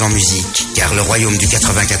pauvres en musique, car le royaume du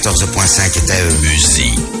 94.5 est à eux.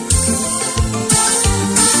 Musique.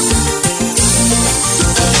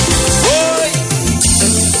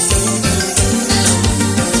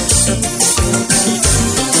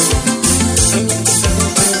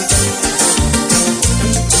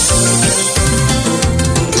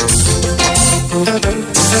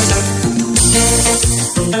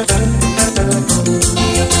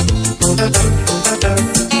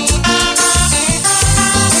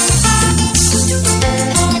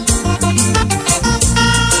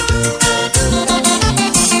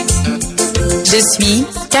 Je suis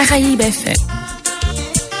Caraïbes FM.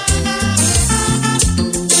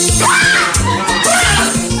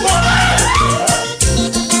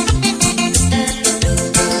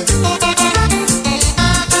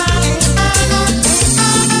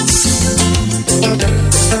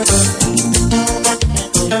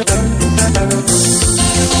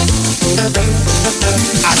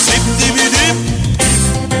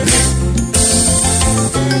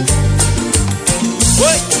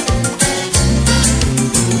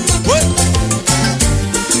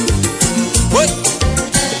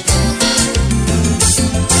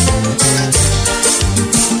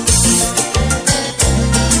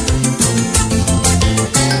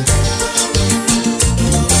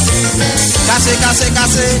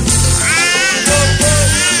 Cassé.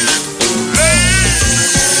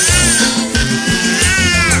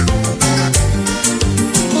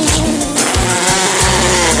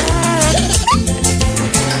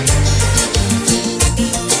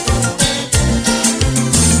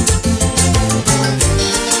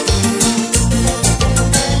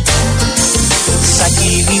 Ça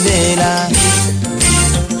qui vive là,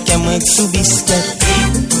 qu'est moi sous biscuit.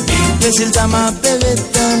 Résultat ma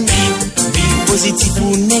pévétonne. Positif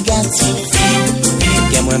ou négatif,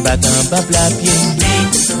 qu'est moins battant pas la pied.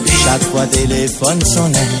 Chaque fois téléphone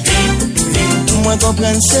sonne, moi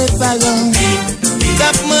comprendre ses parents.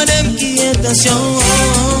 Tap madame qui intention,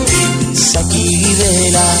 ça qui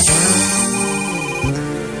arrive là.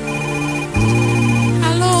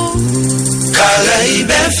 Allô?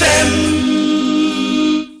 Caraïbes FM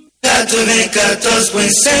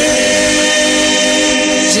 94.5.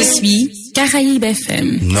 Je suis Caraïbes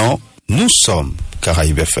FM. Non, nous sommes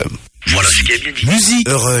Caraïbes FM. Voilà ce qui est bien dit. Musique.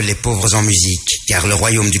 Heureux les pauvres en musique, car le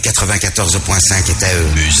royaume du 94.5 est à eux.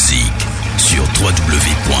 Musique sur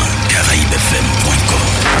www.caraibefm.com.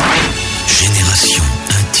 Génération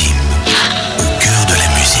intime au cœur de la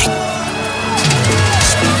musique.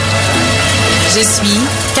 Je suis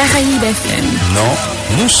Caraïbes FM. Non,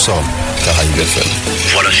 nous sommes Caraïbes FM.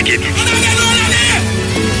 Voilà ce qui est bien dit.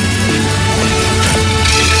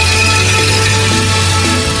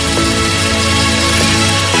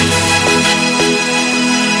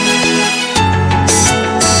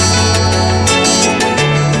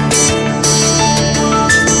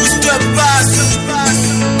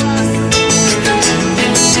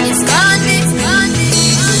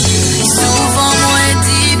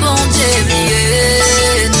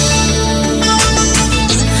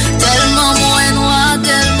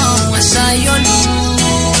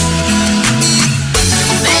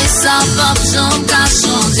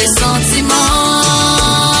 Sentiments,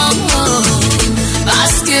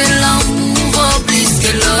 parce que l'amour vaut plus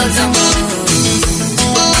que l'autre amour.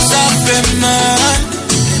 Ça fait mal,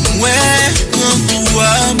 ouais, quand vous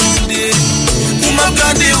m'amenez, vous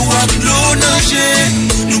m'avez ou à plonger,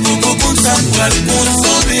 nous pouvons comme ça pour le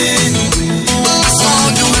consommer. Sans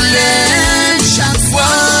douleur, chaque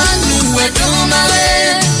fois nous être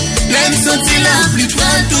marrés, l'aime sentir la plus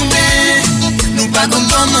près de tourner, nous pas comme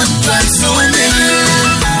comment nous pas sonner.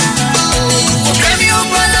 Problème yo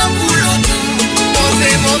pas là pour longtemps,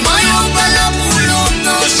 mauvais moment yo pas là pour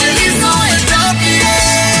longtemps, chérie sont établis,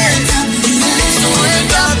 sont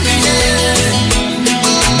établis.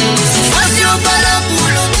 Souffrance yo pas là pour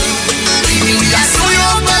longtemps, humiliation yo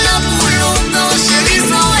pas là pour longtemps, chérie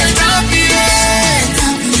sont établis,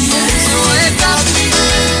 sont établis.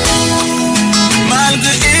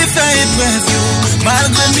 Malgré effet et pression,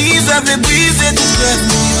 malgré mise à brisé tout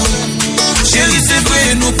pression. Chérie, c'est vrai,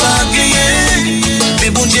 nous pas gagné. Mais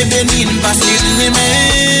bon Dieu béni, parce qu'il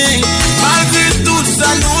remet. Malgré tout ça,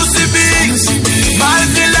 nous subit.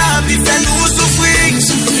 Malgré la vie, fait nous souffrir.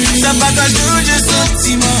 Ça bagage de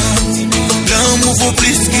sentiments. L'amour vaut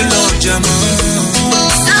plus que l'or diamant.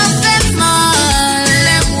 Ça fait mal,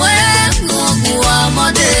 les mouettes, nous pouvons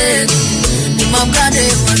demander. Nous m'en garder,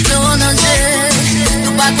 on tourne en jeu.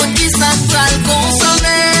 Nous pas contre qui ça va le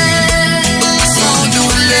consommer. Sans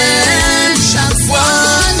douleur. Chaque fois,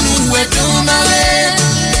 nous être marrés,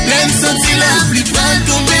 l'aime sentir la plus près de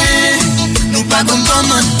tomber, nous pas comme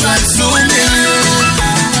comment nous pas le sonner.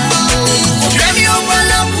 Problème yo pas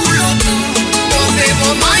là pour longtemps, mauvais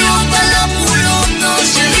moment yo pas là pour longtemps,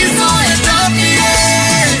 chérie sont établis,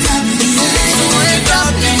 sont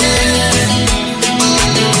établis.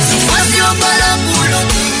 Souffrance yo pas là pour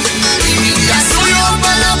longtemps, humiliation yo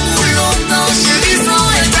pas là pour longtemps, chérie sont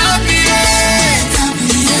établis.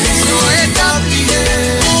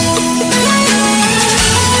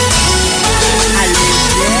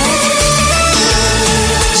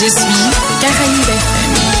 Je suis Caraïbes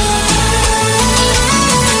FM.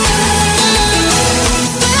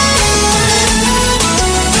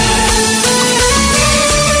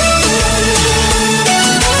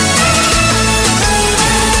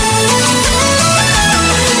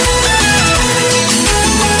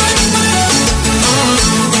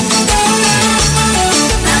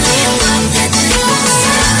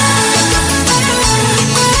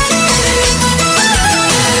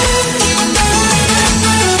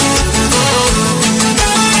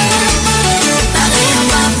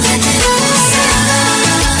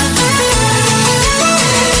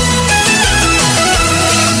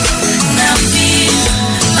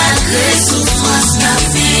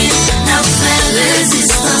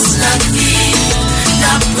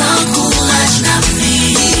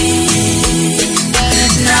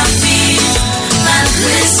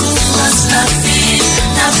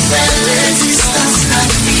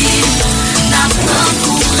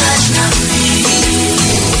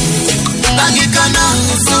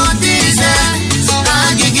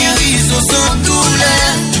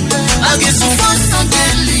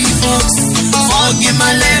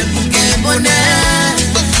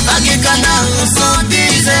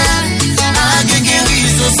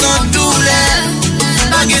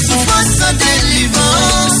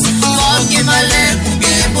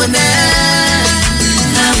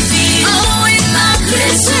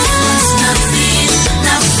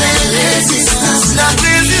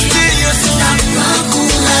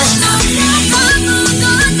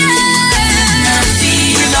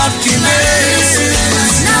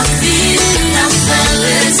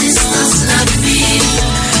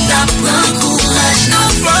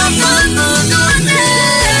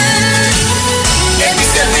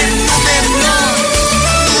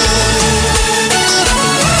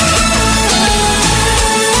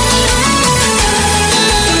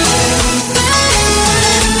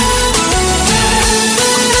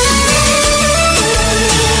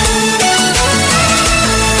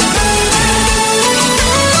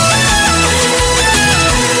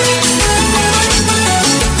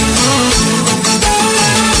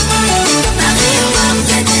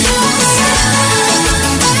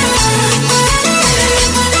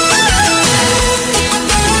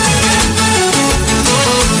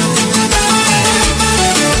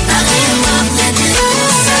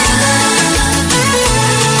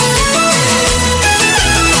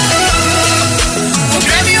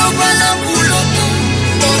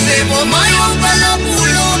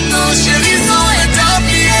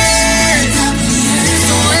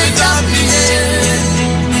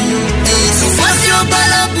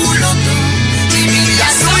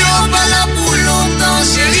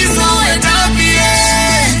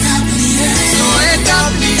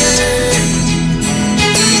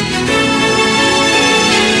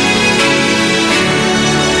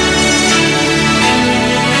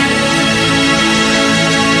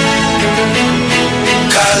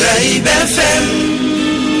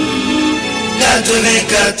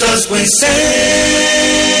 94.5.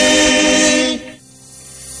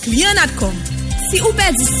 Client Natcom, si vous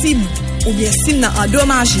perdez SIM ou bien SIM n'a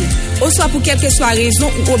endommagé, ou soit pour quelque soit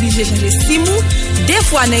raison ou obligé de changer SIM, des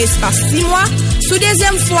fois dans l'espace 6 mois, sous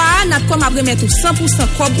deuxième fois, Natcom a remettre 100%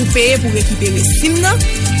 comme ou payer pour récupérer SIM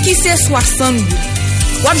qui c'est 60 €.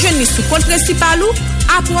 Ou abjouer sous compte principal ou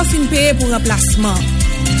après fin payer pour remplacement.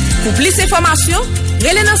 Pour plus d'informations,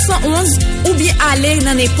 relez dans 111 ou bien aller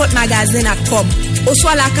dans n'importe magasin Natcom, ou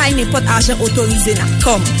soit la caille n'importe agent autorisé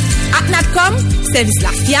Natcom. Ak Natcom, service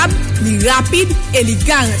la fiable, li rapide et li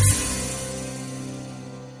garanti.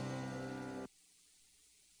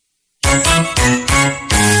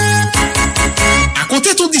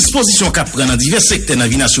 Côté toute disposition qu'a pris dans divers secteurs de la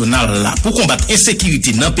vie nationale là pour combattre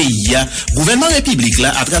l'insécurité dans le pays, gouvernement république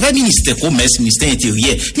là à travers ministère commerce, ministère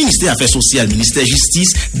intérieur, ministère affaires sociales, ministère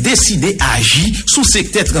justice décidé à agir sous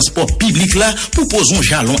secteur transport public là pour poser un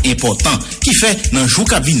jalon important qui fait dans jour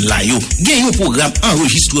qu'a vinn là yo, gagne un programme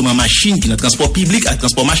enregistrement machine qui dans transport public et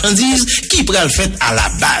transport marchandises qui pral fait à la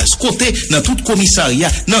base côté dans tout commissariat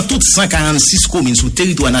dans toutes 146 communes sous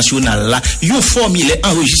territoire national là, yo formulaire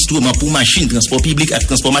enregistrement pour machine transport public et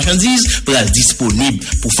transport marchandises pour être disponible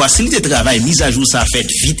pour faciliter le travail mise à jour ça fait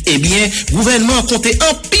vite et bien gouvernement compter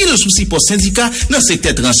en pile souci pour syndicat dans le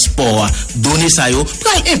secteur transport donner ça yo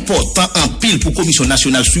important en pile pour commission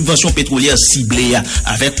nationale subvention pétrolière ciblée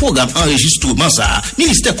avec programme enregistrement ça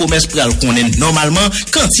ministère commerce pral connaît normalement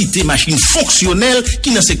quantité machines fonctionnelles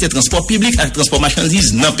qui dans le secteur transport public et transport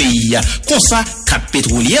marchandises dans pays comme ça cap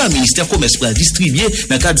pétrolier ministère commerce pral distribuer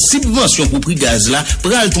dans cadre subvention pour prix gaz là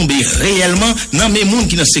pral tomber réellement dans mes monde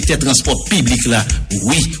qui dans secteur transport public là.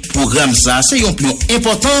 Oui, programme ça c'est un plan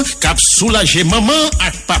important cap soulager maman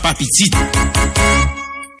et papa petit.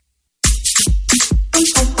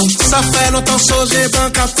 Ça fait longtemps que j'ai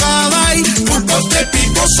banque à travail pour porter plus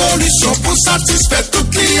bonne solution pour satisfaire tout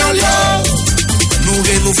client là. Nous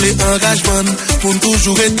renouveler engagement pour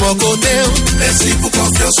toujours être pour côté. Merci pour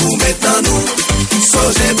confiance vous maintenant nous.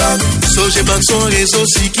 Sogebank son réseau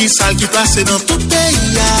si qui sale qui passe dans tout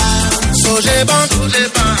pays. Sogebank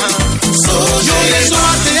Yo réseau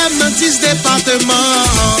ATM dans 10 départements.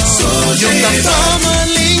 Yo plateforme en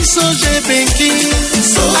ligne Sogebanking.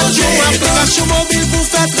 Application mobile pour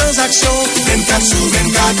faire transaction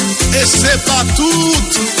 24/24. Et c'est pas tout.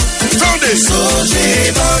 Attendez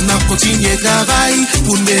Sogebank n'a continué travail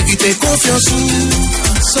pour mériter confiance.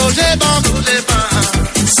 Sogebank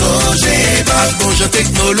bonjour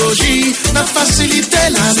technologie n'a facilité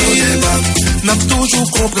la vie. N'a toujours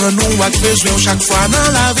comprendre nous avec besoin chaque fois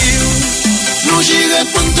dans la vie. Nous j'y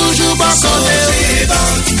répondons toujours pas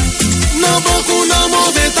Sogebank. Non beaucoup non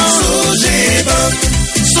mauvais temps.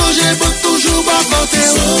 Sogebank toujours pas côté.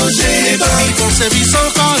 Sogebank bon service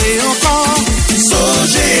encore et encore.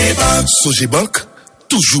 Sogebank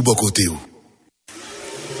toujours bon côté.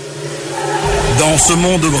 Dans ce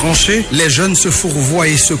monde branché, les jeunes se fourvoient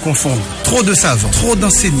et se confondent. Trop de savants, trop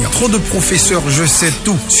d'enseignants, trop de professeurs, je sais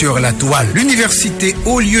tout sur la toile. L'université,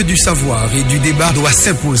 au lieu du savoir et du débat, doit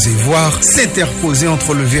s'imposer, voire s'interposer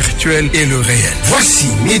entre le virtuel et le réel. Voici,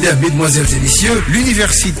 mesdames, mesdemoiselles et messieurs,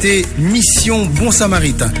 l'université Mission Bon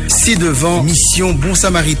Samaritain. C'est devant Mission Bon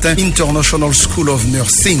Samaritain International School of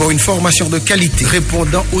Nursing pour une formation de qualité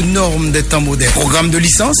répondant aux normes des temps modernes. Programme de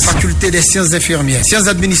licence, faculté des sciences infirmières, sciences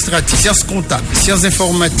administratives, sciences comptables, sciences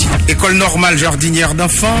informatiques, école normale jardinière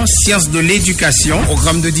d'enfants, sciences de l'éducation,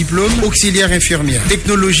 programme de diplôme, auxiliaire infirmière,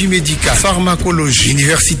 technologie médicale, pharmacologie.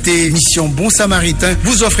 Université Mission Bon Samaritain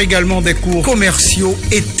vous offre également des cours commerciaux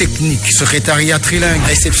et techniques, secrétariat trilingue,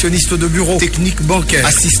 réceptionniste de bureau, technique bancaire,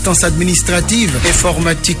 assistance administrative,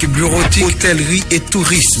 informatique, bureautique, hôtellerie et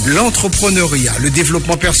tourisme, l'entrepreneuriat, le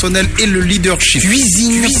développement personnel et le leadership,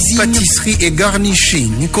 cuisine, pâtisserie et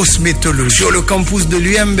garnishing, cosmétologie. Sur le campus de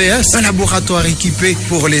l'UMBS, un laboratoire équipé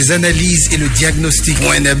pour les analyses et le diagnostic.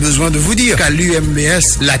 Point n'est besoin de vous dire qu'à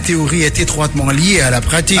l'UMBS, la théorie est étroitement liée à la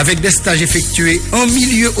pratique, avec des stages effectués en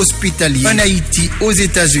milieu hospitalier, en Haïti, aux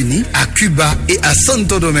États-Unis, à Cuba et à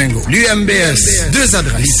Santo Domingo. L'UMBS, deux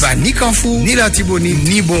adresses, pas ni Canfou, ni Latibonite,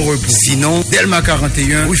 ni Bon Repos. Sinon, Delma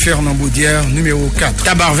 41, rue Fernand Baudière, numéro 4.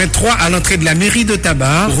 Tabar 23, à l'entrée de la mairie de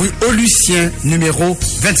Tabar, rue Au-Lucien, numéro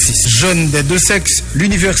 26. Jeunes des deux sexes,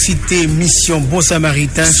 l'université Mission Bon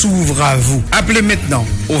Samaritain s'ouvre à vous. Appelez maintenant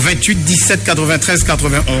au 28 17 93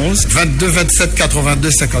 91, 22 27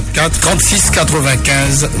 82 54, 36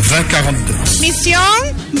 95 20 42. Mission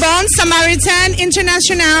Bon Samaritan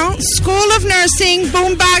International School of Nursing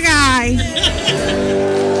Bumbagay.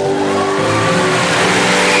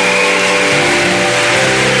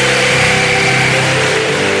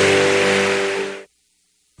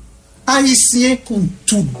 Haïtien pour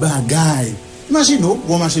tout bagaille. Imaginez,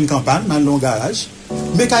 bon machine campagne, dans le garage,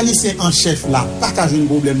 mécanicien en chef là, pas qu'à un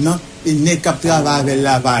problème non, et n'est qu'à travailler avec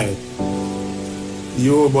la vaille.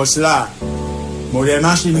 Yo, boss là, mon les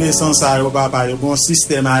machines l'essence ça, yo papa, yo bon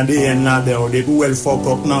système ADN là dedans, depuis où elle fuck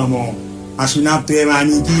up non mon machine a très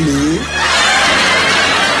manipulé.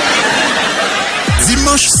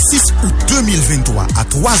 Dimanche 6 août 2023 à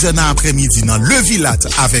 3h après-midi dans Le Villat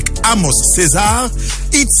avec Amos César,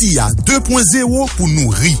 Itia 2.0 pour nous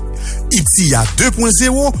rire. Itia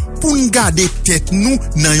 2.0 pour nous garder tête nous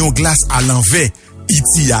dans yon glace à l'envers.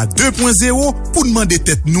 Itia 2.0 pour demander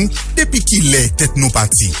tête nous depuis qu'il est tête nous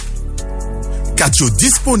parti. Katio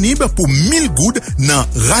disponible pour 1000 goudes dans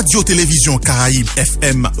Radio-Télévision Caraïbe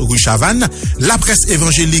FM Rue Chavannes, la presse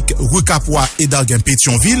évangélique Rue Capois et Darguin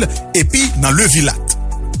Pétionville, et puis dans Le Villat.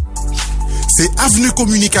 C'est Avenue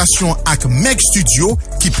Communication avec Meg Studio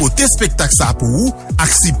qui peut te spectacle ça pour vous,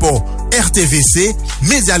 avec support RTVC,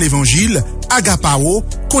 Média l'Évangile, Agapao,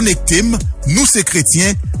 Connectim, Nous c'est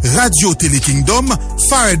Chrétiens, Radio Télé Kingdom,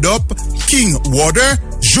 Fired Up, King Water,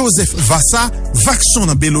 Joseph Vassa, Vaxon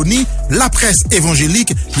Belloni, la presse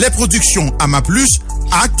évangélique, les productions Ama Plus,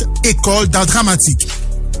 Acte, École d'art dramatique.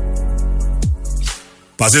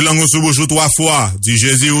 Passez langue sous bouche 3 fois, du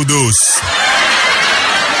Jésus ou dos.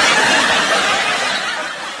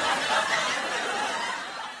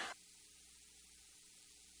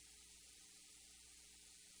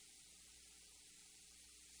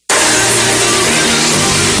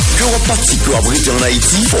 Particulier abrité en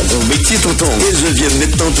Haïti pour un métier tonton. Et je viens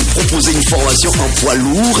maintenant te proposer une formation en poids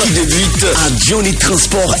lourd qui débute à Johnny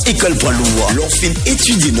Transport École Poids Lourd. Lorsqu'il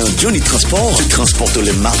étudie dans Johnny Transport, tu transportes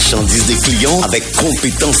les marchandises des clients avec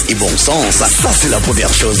compétence et bon sens. Ça, c'est la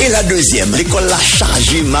première chose. Et la deuxième, l'école l'a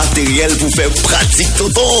chargé matériel pour faire pratique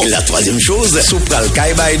tonton. Et la troisième chose, Sopral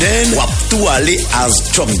Kai Biden, ou tout aller as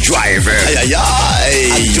truck driver. Aïe aïe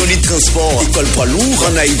aïe. À Johnny Transport École Poids Lourd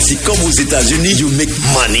en Haïti comme aux États-Unis, you make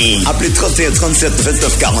money. Appelez 31 37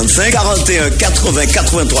 29 45 41 80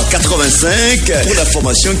 83 85 pour la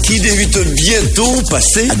formation qui débute bientôt.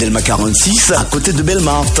 Passez à Delma 46 à côté de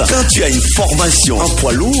Belmarthe. Quand tu as une formation en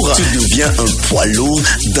poids lourd, tu deviens un poids lourd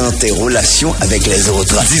dans tes relations avec les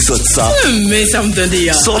autres. Dis-toi ça. Mais ça me donne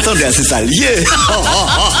des s'entendait assez ça lié.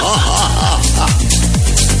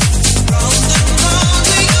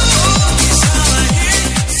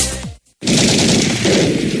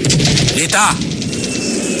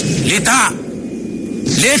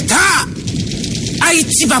 L'État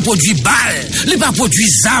Haïti pas produit balle, il pas produit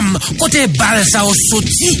zam, côté balle ça au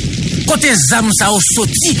sorti, côté zam ça au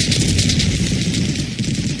sorti.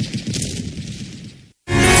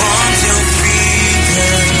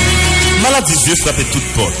 Maladie yeux frappe toute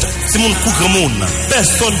porte. C'est mon coup grand monde.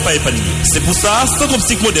 Personne pas épargné. C'est pour ça, Centre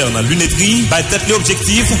Optique Moderne, lunetterie, va tête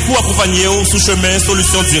l'objectif pour accompagner sous chemin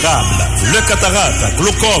solution durable. Le cataracte,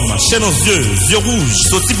 glaucome, chaîne aux yeux rouges,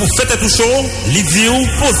 sorti pour faire tête ou chaud, l'idio,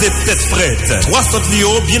 poser tête frette. 300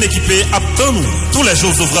 lios bien équipés, aptons nous. Tous les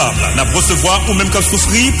jours ouvrables, n'a recevoir ou même comme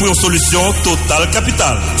souffrir pour une solution totale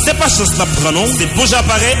capitale. C'est pas chance n'a prendre, c'est beau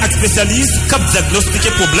appareil avec spécialiste, cap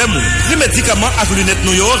diagnostiquer problème. Les médicaments avec lunettes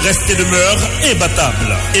nous restent demeure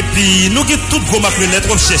imbattable. Et puis, nous qui toutes gros marques lunettes,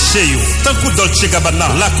 on cherche yo. Tant que Dolce Gabbana,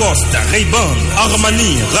 Lacoste, Ray-Ban,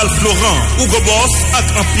 Armani, Ralph Lauren, Hugo Boss, ak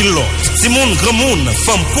un pilote. Simone, grand monde,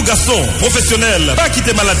 femme pour garçon, professionnel, pas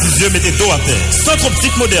quitter maladie yeux, mettez dos à terre. Centre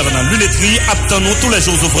Optique Moderne, lunetterie, attendons tous les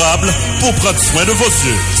jours ouvrables pour prendre soin de vos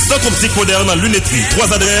yeux. Centre Optique Moderne, lunetterie,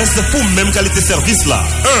 3 adresses pour même qualité service là.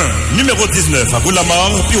 1, numéro 19 à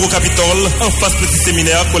Goulamar, Bureau Capitole, en face petit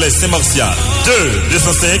séminaire, collège Saint-Martial. 2,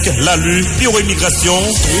 205, Lalu, Bureau Immigration. 3,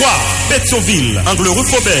 Pétionville, angle rue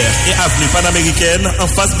Faubert et avenue Panaméricaine, en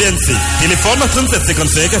face BNC. Téléphone 37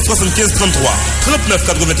 55 75 33, 39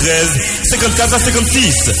 93 54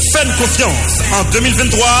 56. Faites confiance en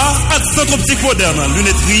 2023 à Centre Optique Moderne,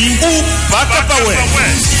 lunetterie ou Bacapaway.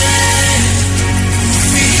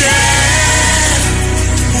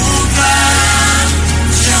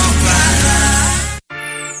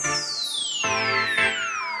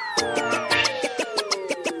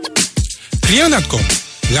 Client Natcom,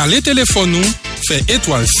 râlez téléphone nous, fait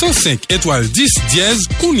étoile 105 étoile 10 dièse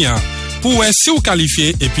Kounia pour être ou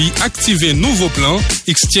qualifié et puis activer nouveau plan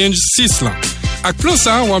Exchange 6 là. Avec plan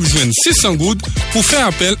ça, on va joindre 600 gouttes pour faire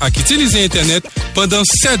appel à utiliser internet pendant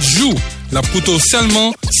 7 jours. La coûte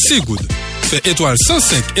seulement 6 gouttes. Fait étoile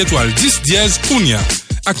 105 étoile 10 dièse Kounia.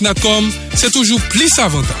 Avec Natcom, c'est toujours plus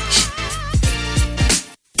avantage.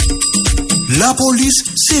 La police,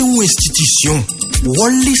 c'est une institution. Ou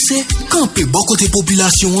lycée, camper bon côté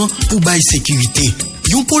population pour bailler sécurité.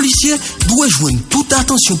 Un policier doit joindre toute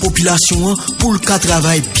attention population pour le cas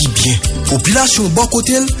travail pi bien. Population bon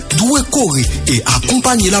côté doit courir et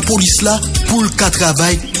accompagner la police là pour le cas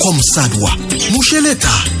travail comme ça doit. Mouche l'État,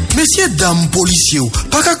 messieurs dames policiers,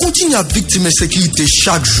 pas qu'à continuer à victime de sécurité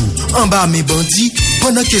chaque jour. En bas mes bandits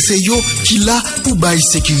pendant que c'est yo qui là pour bailler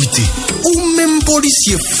sécurité. Ou même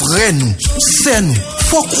policier frère nous, c'est nous.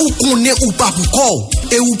 Faut qu'on connaît ou pas pour corps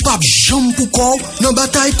et ou pas jambe pour corps dans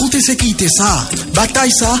bataille contre sécurité ça.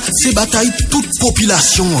 Bataille ça, c'est bataille toute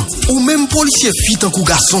population. Ou même policier fit en coup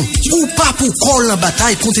garçon. Ou pas pour corps dans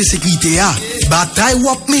bataille contre sécurité a. Bataille ou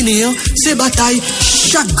ap mené, c'est bataille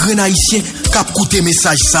chaque grand haïtien cap coûter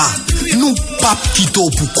message ça. Nous pas quito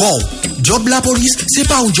pour corps. Job la police, c'est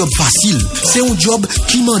pas un job facile. C'est un job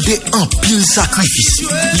qui demande un pile sacrifice.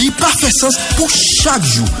 Li pas fait sens pour chaque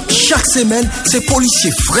jour, chaque semaine, c'est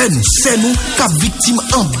policiers frères nous, c'est nous cap victime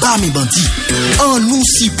en bas mes bandits. En nous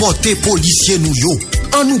supporter policiers nous yo.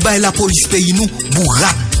 En nous bailler la police pays nous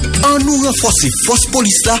bourrat. En nous renforcer force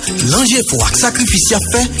police là, l'enjeu pour sacrifice à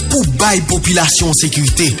fait pour bailler population en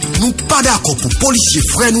sécurité. Nous pas d'accord pour policiers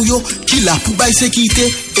frères nous yo qui là pour bailler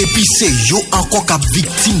sécurité et puis c'est yo encore cap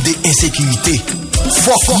victime de insécurité.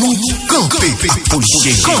 Faut nous camper avec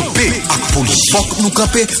policiers, camper avec policiers. Faut nous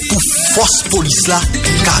camper pour force police là,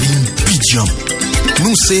 Karim Pidjam.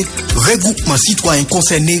 Nous c'est regroupement citoyen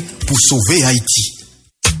concerné pour sauver Haïti.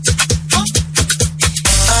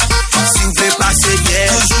 Passer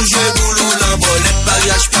hier, toujours j'ai boulou l'embolette,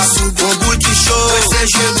 pariage pas sous bon boule qui chaud. C'est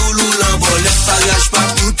j'ai boulou l'embolette, pariage pas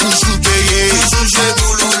pour toujours payer. Toujours j'ai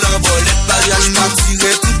boulou l'embolette, pariage pas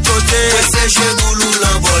tirer tout côté. C'est j'ai boulou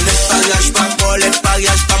l'embolette, pariage pas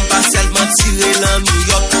pas seulement tirer dans New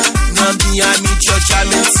York, dans Miami, Georgia,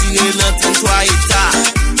 mais tirer dans 33 États.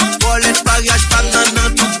 Bolette, pariage pas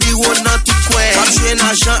dans tout bureau, dans tout coin. Pas jouer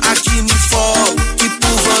l'argent à qui nous fort, qui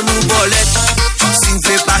pouvons nous bolette. Si on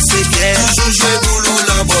fait passer bien, toujours j'ai boulou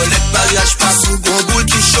l'embolette, pariage pas sous gros boule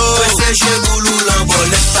qui chaud. C'est j'ai boulou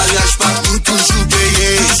l'embolette, pariage pas pour toujours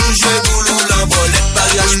payer. Toujours j'ai boulou l'embolette,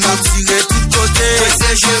 pariage pas tirer tout côté.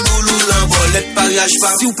 C'est j'ai boulou l'embolette, pariage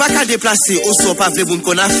pas. Si ou pas qu'à déplacer, au son pas vrai bon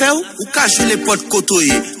qu'on a fait ou qu'à jouer les potes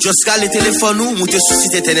côtoyer. Just qu'à les téléphones nous, monter sur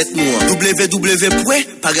site internet nous.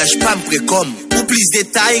 www.paragepam.com. Pour plus de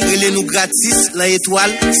détails, relez-nous gratis,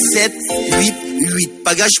 l'étoile 788.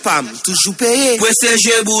 Pagage Pam, toujours payé. Ouais, c'est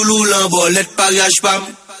j'ai boulou l'embolette, pagage Pam.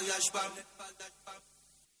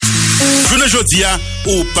 Je ne jodi a,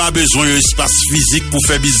 ou pas besoin d'un espace physique pour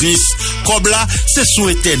faire business. Comme là, c'est sur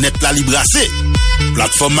internet la libracé.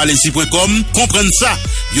 Plateforme Malaisie.com, comprenne ça.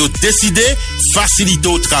 Yo décidé faciliter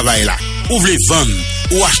au travail là. Ou voulez vendre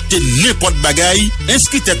ou acheter n'importe bagaille,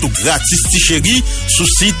 inscrivez tout gratis ti chéri sur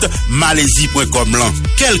site Malaisie.com là.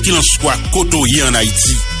 Quel qu'il en soit côtoyer en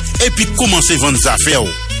Haïti. Et puis commencez vendre des affaires.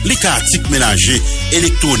 Les articles ménagers,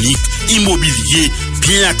 électroniques, immobilier,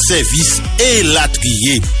 biens à service et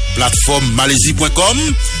latrier. Plateforme Malaisie.com.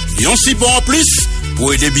 Et on s'y en plus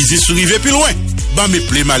pour aider business à arriver plus loin. Bah me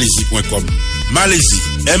plaît Malaisie.com. Malaisie,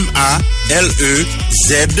 MALEZY.com.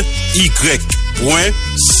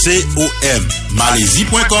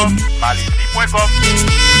 Malaisie.com.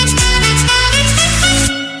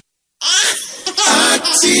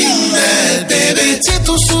 Actimel bébé, c'est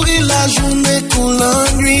tout sourire la journée coule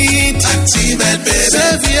la nuit. Actimel bébé,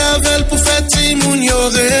 c'est vie avec pour faire ti moun yo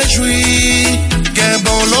réjoui. Gen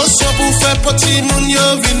bon lotion pour faire petit moun yo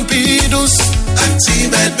vin pi douce.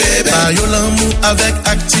 Actimel bébé, mayo l'amour avec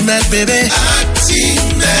Actimel bébé.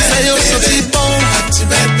 Actimel, c'est yo sorti bon.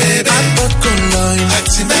 Actimel bébé, à haute cologne.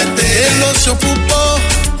 Actimel bébé, lotion pour peau,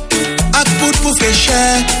 à poudre pour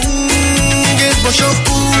fraîcheur. Bon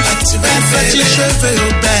shampoo, Actimel fait les cheveux au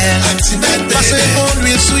père. Actimel passez bon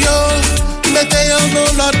l'huile sous yo, mettez-en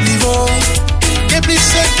dans l'autre niveau. Et plus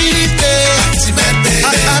sécurité, Actimel bébé,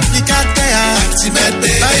 applicateur, Actimel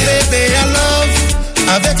bébé, my baby I love,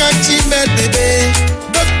 avec Actimel bébé.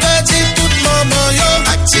 Docteur dit tout maman yo,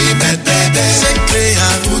 Actimel bébé, c'est clair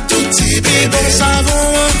pour tout petit bébé. Bon savon,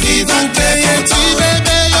 vivant payer petit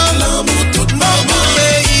bébé yo, l'amour tout maman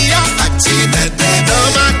pays, Actimel bébé, dans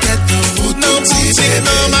ma quête. C'est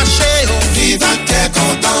dans ma chair, on vit à qu'est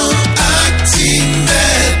content.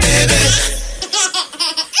 Actimel bébé.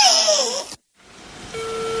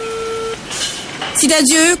 Cita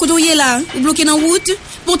Dieu, quand on y est là, ou bloqué dans la route,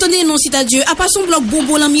 pour tenir non, Cita Dieu, à part son bloc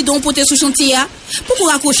bobo l'amidon pour te sous chantier, pour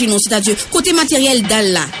raccrocher non, Cita Dieu, côté matériel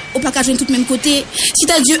dalle là. Ou pas qu'à joindre tout même côté. Si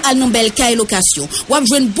t'as Dieu à non belle caille location. Ou à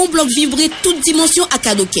joindre bon bloc vibré toute dimension à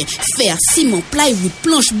cadoquin. Fer, ciment, plywood,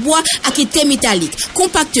 planche, bois, à qualité métallique.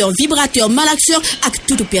 Compacteur, vibrateur, malaxeur, à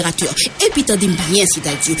tout opérateur. Et puis t'en dis bien si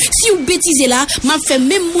t'as Dieu. Si vous bêtisez là, m'a fait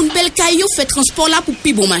même mon belle caille fait transport là pour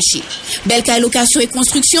plus bon marché. Belle caille location et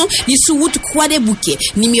construction, les sous route Croix des Bouquets,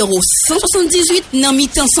 numéro 178, dans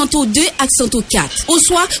mi-temps 102 à 104. Au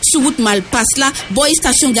soir, sous route Malpasse là, boy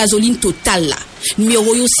station gasoline totale là.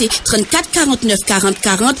 Numéro yo c'est 34 49 40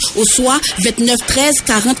 40, au soir 29 13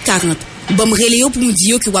 40 40. Bon reléo pour me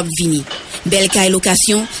dire que wap vini. Belle caille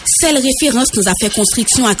location, seule référence nous a fait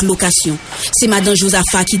construction avec location. C'est madame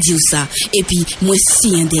Josapha qui dit ça. Et puis moi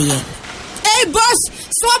si un derrière. Hey boss,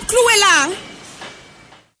 swap cloué là.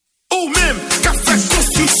 Ou même qu'a fait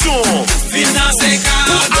construction, financé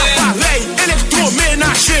appareil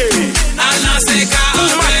électroménager, ou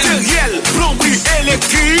matériel plomberie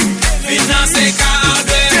électrique, financé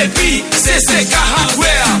depuis CCK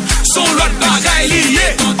Hardware, son lot bagaille lié.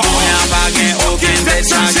 On n'a pas gain aucun dette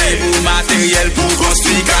chargé pour matériel pour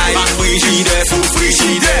construire. Frigidaire, sous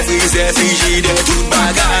frigidaire, freezer, frigidaire, tout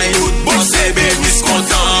bagaille, tout bon c'est bien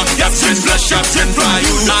discontent. Y'a jeune flash, y'a jeune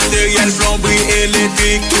plywood, matériel plomberie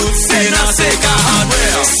électrique, tout c'est dans CK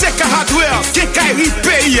Hardware. CK Hardware, Kekairi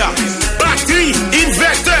Pays, batterie,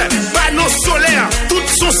 inverteur, panneau solaire, tout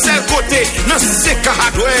son seul côté dans CK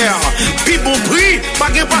Hardware. Puis bon prix, pas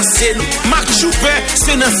gain passé, Marc Choupé,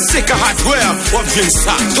 c'est dans CK Hardware. On vient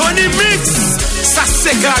ça. Tony Mix, ça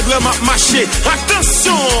CK Hardware m'a marché.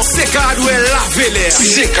 Attention, CK Hardware lave l'air.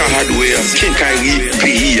 CK Hardware, Kekairi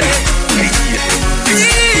Pays.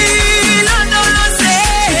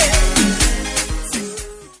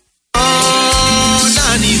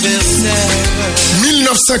 Anniversaire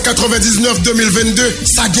 1999-2022,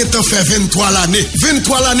 ça a fait 23 l'année.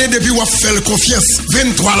 23 l'année depuis qu'on fait le confiance.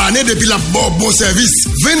 23 l'année depuis la bon service.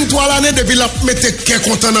 23 l'année depuis la mette qu'est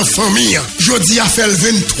content dans la famille. Jodi a fait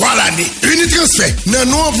 23 l'année. Unitransfert, nan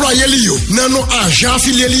non employé liyo, nan non agent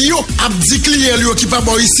affilié liyo, ap di client liyo qui pas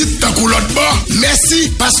bon ici tant que l'autre bord.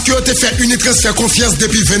 Merci parce que tu fait Unitransfert confiance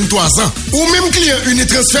depuis 23 ans. Ou même client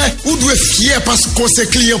Unitransfert, ou doit fier parce qu'on c'est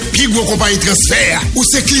client plus gros compagnie transfert. Ou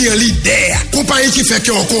c'est client leader, compagnie qui fait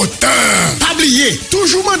qu'on content. Pas oublier,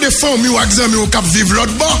 toujours man de famille ou examen ou cap vivre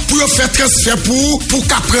l'autre bord pour faire transfert pour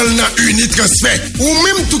qu'a prendre dans Unitransfert. Ou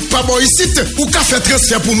même tout pas bon ici, ou qu'a faire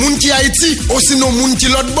transfert pour moun qui Haïti, ou sinon moun qui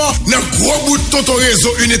l'autre bord, dans gros bout de ton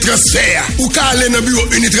réseau Unitransfert. Ou qu'a aller dans bureau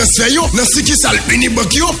Unitransfert yo, dans ce qui sal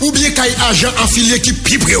Unibank yo, ou bien kay agent affilié qui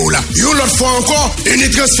pibre ou là. Yo l'autre fois encore,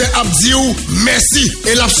 Unitransfert a dit ou merci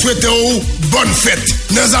et l'a souhaité ou bonne fête.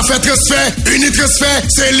 Dans affaires transfert, Unitransfert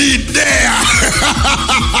c'est leader.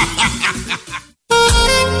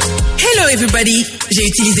 Hello everybody! J'ai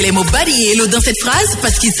utilisé les mots body et hello dans cette phrase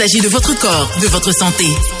parce qu'il s'agit de votre corps, de votre santé.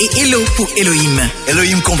 Et hello pour Elohim.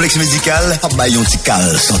 Elohim complexe médical,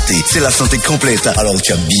 abayon-tical santé. C'est la santé complète, alors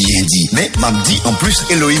tu as bien dit. Mais m'a dit en plus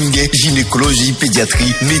Elohim gay, gynécologie,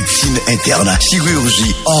 pédiatrie, médecine interne,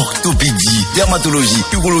 chirurgie, orthopédie, dermatologie,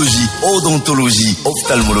 urologie, odontologie,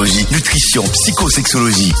 ophtalmologie, nutrition,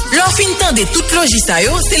 psychosexologie. L'enfin de toute logique ça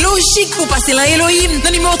yo, c'est logique pour passer dans Elohim,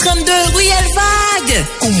 dans le numéro 32, Ruelle Vague.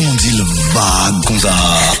 Comment on dit le vague comme ça?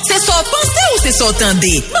 C'est ça penser ou c'est ça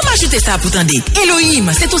entendez? Maman ajoutez ça pour tendre. Elohim,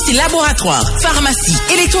 c'est aussi laboratoire, pharmacie,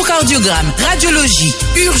 électrocardiogramme, radiologie,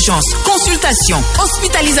 urgence, consultation,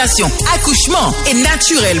 hospitalisation, accouchement et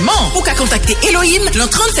naturellement, ou qu'à contacter Elohim dans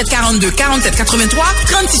 37 42 47 83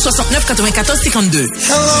 36 69 94 52.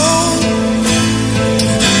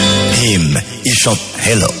 Him, il chante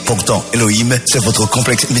Hello. Pourtant, Elohim, c'est votre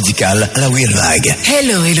complexe médical à la Ruelle Vague.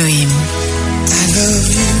 Hello Elohim.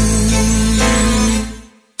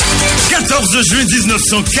 14 juin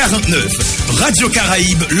 1949, Radio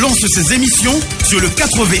Caraïbe lance ses émissions sur le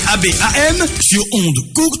 80 AB AM sur ondes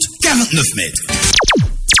courtes 49 mètres.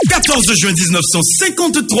 14 juin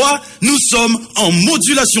 1953, nous sommes en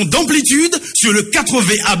modulation d'amplitude sur le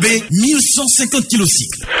 80 AB 1150 kc.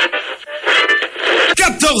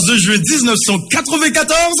 14 juin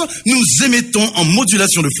 1994, nous émettons en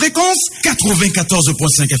modulation de fréquence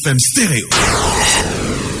 94.5 FM stéréo.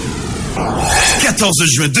 14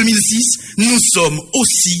 juin 2006, nous sommes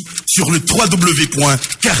aussi sur le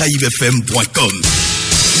www.caraibefm.com.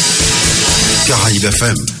 Caraïbe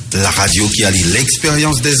FM, la radio qui allie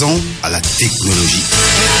l'expérience des ondes à la technologie.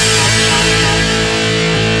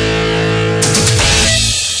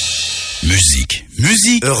 Musique.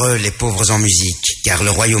 Heureux les pauvres en musique, car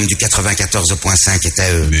le royaume du 94.5 est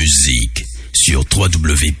à eux. Musique sur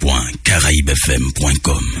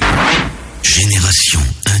www.caraibefm.com. Génération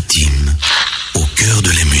intime au cœur de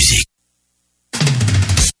la musique.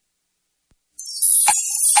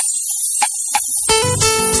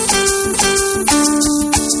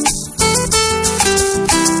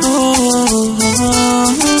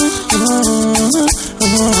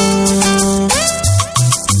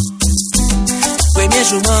 Premier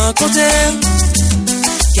jour rencontré,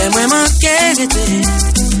 qu'elle m'a manqué l'été.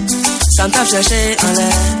 Ça me t'a cherché en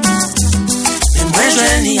l'air. Mais moi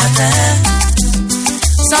je n'y à terre.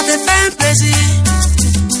 Ça te fait un plaisir.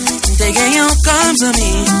 T'es gagnant comme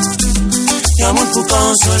amis. Y'a monde pour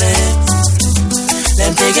consoler.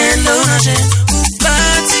 L'aime t'es gagnant l'orange. Ou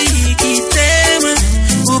parti qui t'aime.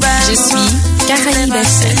 Je suis Caraïbes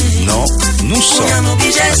FM. Non, nous sommes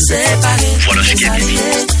Voilà ce qui est dit.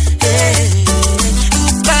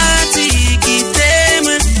 Ou parti qui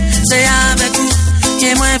t'aime. C'est avec vous que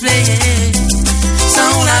moi playé.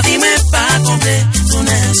 Sans la vie mais pas complet. On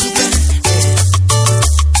est super.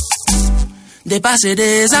 Dépasser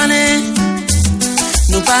des années,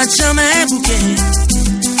 nous pas jamais bouquet.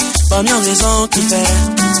 Pas mieux raison qui fait.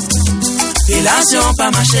 Relation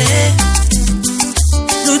pas marché.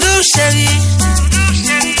 Doudou chéri,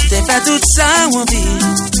 t'es fait tout ça on vit.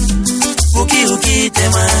 Pour qui ou qui t'es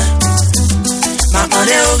moi. M'a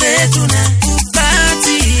demandé au retourner.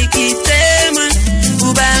 Parti qui t'aime.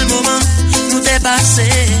 Pour bel moment, nous t'es passé.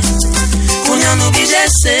 Qu'on y en obligé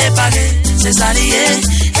séparé. C'est ça lié.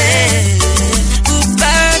 Pour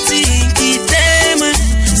parti qui t'aime.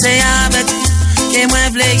 C'est avec vous que moi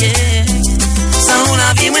v'légué. Sans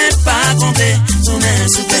la vie, moi pas complet. Tout n'est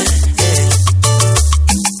super.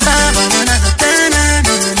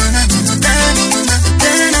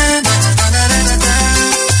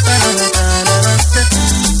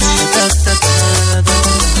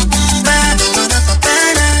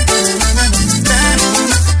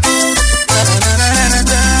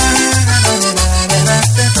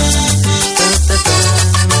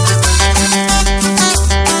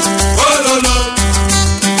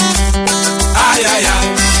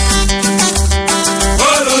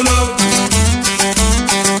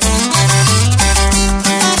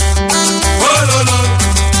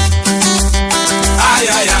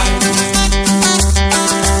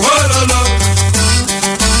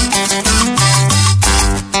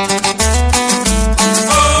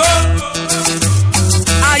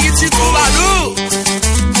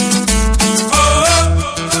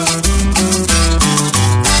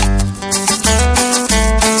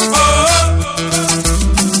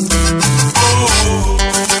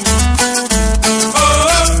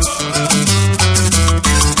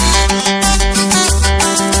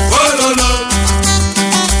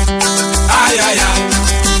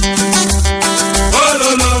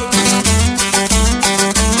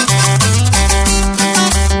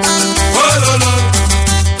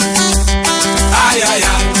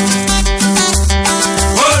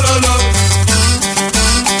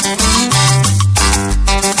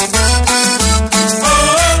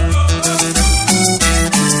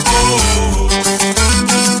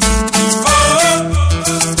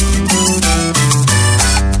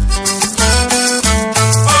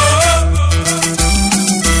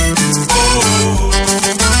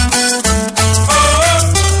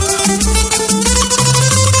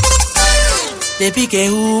 Depuis que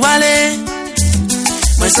où aller,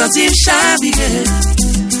 moi senti chaviré,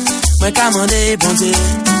 moi commandé bon Dieu,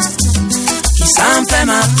 qui ça me fait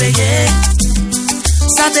m'a payer,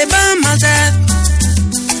 ça te bat ma tête,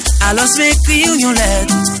 alors m'écrit une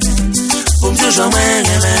lettre, pour me toujours moi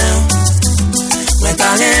aimer, moi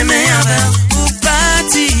t'as aimé avec, ou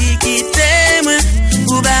parti qui t'aime,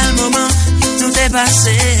 ou bel moment, nous t'es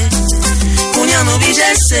passé, qu'on y en obligé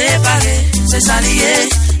séparé, c'est ça lié,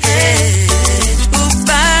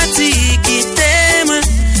 parti qui t'aime,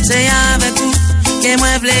 c'est avec vous que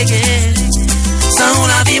moi v'légué. Sans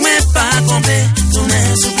la vie, moi pas complet, tout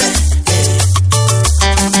n'est super.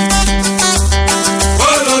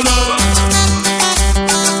 Oh non non,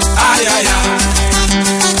 aïe aïe aïe.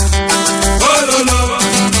 Oh non non.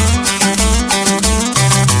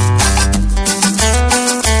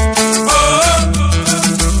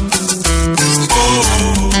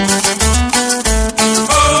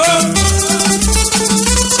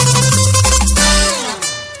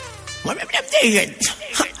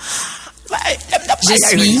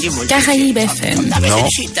 Je suis Caraïbes FM.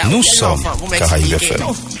 Non, nous sommes Caraïbes FM.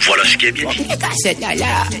 Voilà ce qui est bien dit. C'est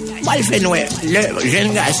là, moi le fait noir. Le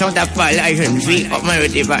jeune garçon n'a pas la jeune fille, comment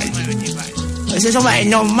il débat. C'est ça, c'est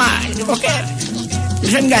normal, ok? Le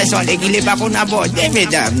jeune garçon, il n'est pas qu'on aborde,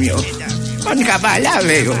 mesdames, on ne peut pas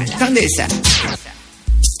laver, attendez ça.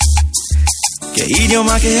 Que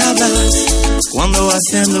idioma que hablas cuando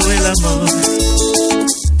haciendo el amor.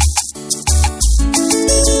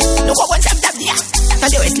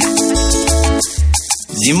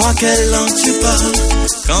 Dis-moi quelle langue tu parles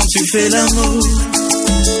quand tu fais l'amour.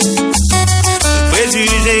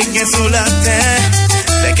 Préjugés qui sont sur la terre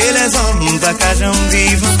fait que les hommes pas qu'à jamais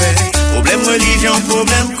vivre en paix. Problème religion,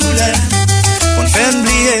 problème couleur. On fait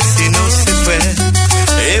oublier si nous c'est frère.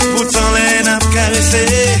 Et pourtant les n'a caressé.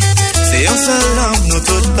 C'est un seul homme nous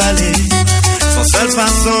tous parler. Son seule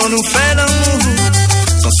façon nous fait l'amour.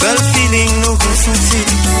 Son seul feeling nous ressentir.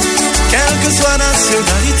 Quelle que soit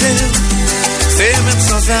nationalité. C'est même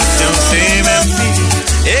sensation, c'est même feeling.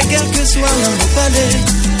 Et quel que soit l'amour palais.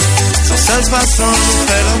 Son seule façon nous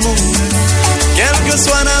fait l'amour. Quelle que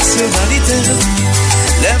soit nationalité.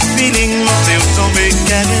 Les feelings montés ou tombés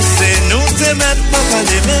caressés. Nous te mettent pas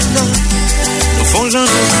parler maintenant. Nous font genre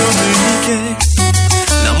nous communiquer.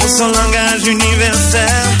 L'amour son langage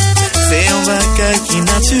universel. C'est un bagage qui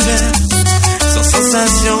naturel. Sans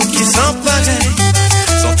sensation qui sont pareilles.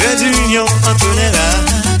 Sans trait d'union entre les rares.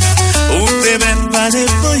 Ou t'es même pas les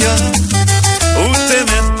voyants. Ou t'es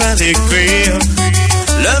même pas les cuir.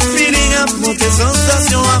 Le feeling a monté,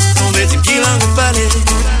 sensation a tombé. Tu qui l'a parlé.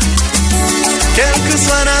 Quelle que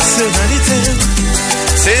soit nationalité.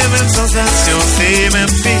 C'est même sensation, c'est même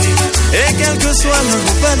feeling. Et quel que soit le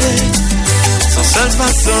palais. Son seule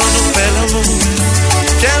façon nous fait l'amour.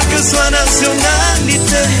 Quelle que soit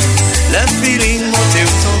nationalité. Le feeling monté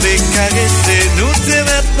ou tombé caressé. Nous te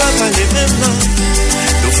mettent pas parler maintenant.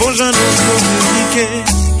 Nous faut jamais nous communiquer.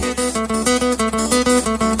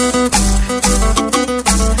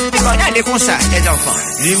 Regardez comme ça, les enfants.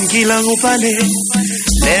 Dis-moi qui l'a nous parlé.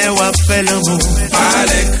 Les wap fait l'amour.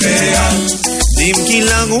 Parlez créole. Dis-moi qui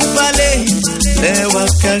l'a nous parlé. Les wap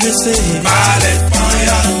caressé. Parlez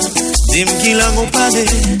panya. Dis-moi qui l'a nous parlé.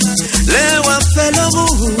 Les wap fait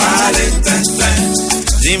l'amour. Parlez tintin.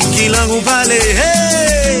 Dis-moi qui l'a nous parlé.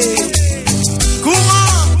 Hey! Comment?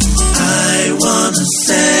 I wanna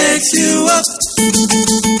sex you up.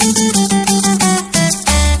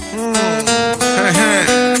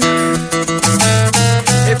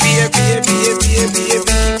 Et puis,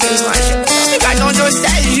 regardons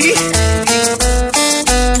nostalgie.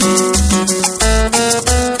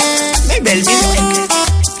 Mais belle musique.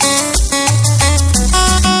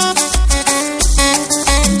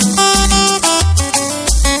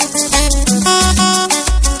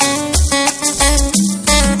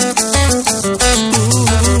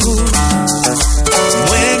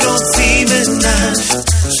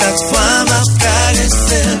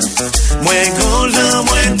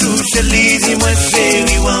 Dis-moi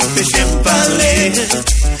chérie, ou empêchez me parler.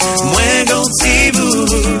 Moi gon ti bout,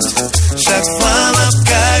 chaque fois m'a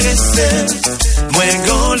caressé. Moi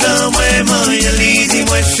gon j'en moi m'en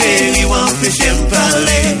dis-moi chérie, ou empêchez me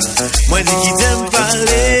parler. Moi dis qui t'aime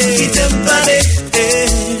parler,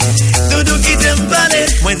 Doudou qui t'aime parler.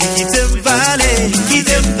 Moi dis qui t'aime parler,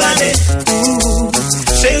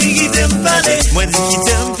 chérie qui t'aime parler. Moi dis qui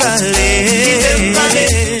t'aime parler,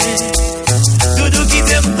 Doudou qui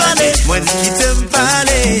t'aime parler. Moi dis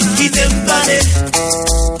qui t'aime parler,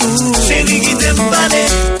 chérie qui t'aime parler.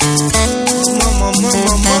 Maman.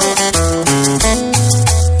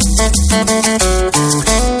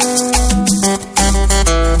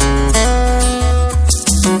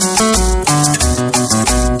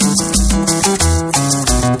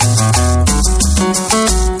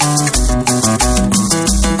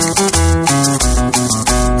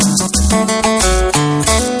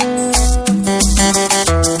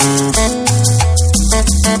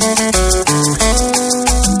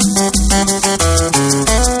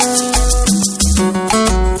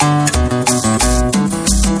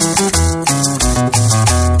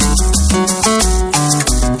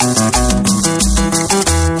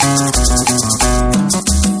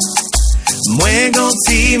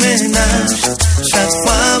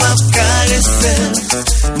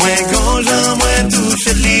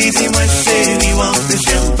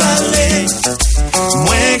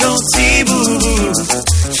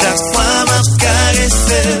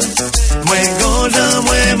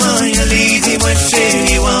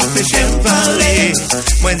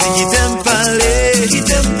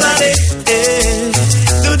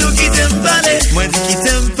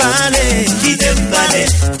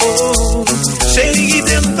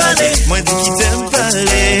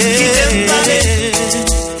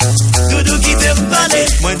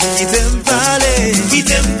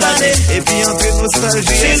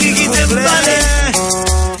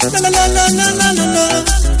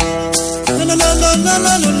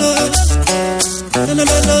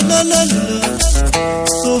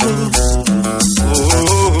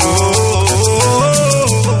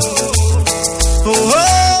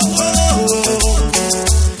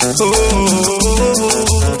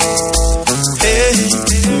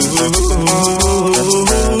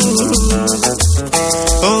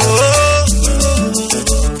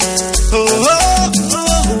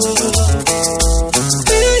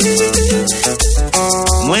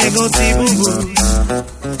 Moi gon ti boubou,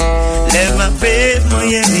 lève ma paix.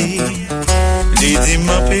 moyen les dit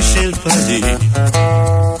m'empêcher le parler.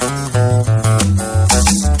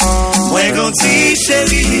 Moi gonti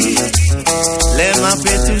chéri, les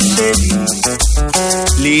m'appelle tout chéri,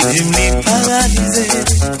 les dit me paralysé.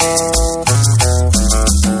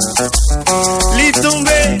 Li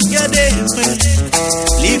tombé, gade moi,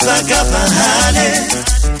 li pas capable aller.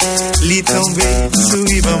 Li tombé,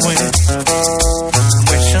 souris pas moi,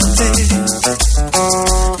 moi chanter.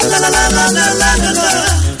 La la la la la la la la.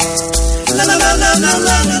 La la la la la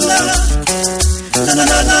la la la. La la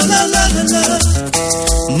la la la la la la.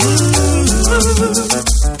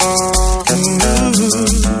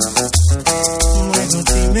 Moi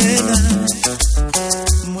gonti mena,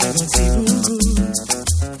 moi gonti boubou,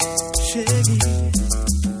 chérie.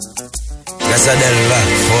 Casadella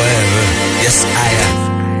forever, yes I am.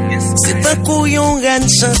 C'est un coup yon reine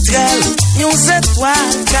centrale, yon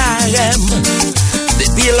étoile carême.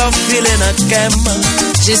 Depuis l'offre feeling a kem.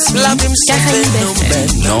 Je suis Caraïbes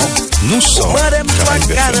FM. Non, nous sommes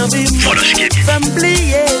Caraïbes FM. Femme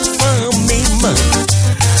pliée, femme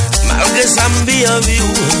malgré ça m'bie en vie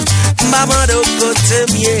maman de côté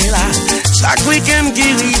mieux là. Chaque week-end qui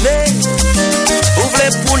rive, ouvre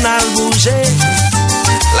pour n'al bouger.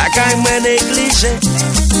 La caille m'a négligé.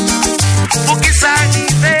 Pour qui ça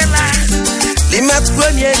arrive là? Les mettre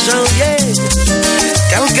 1er janvier,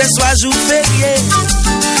 quel que soit jour férié,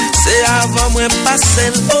 c'est avant moi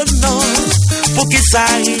passer au nom. Pour qui ça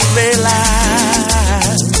arrive là?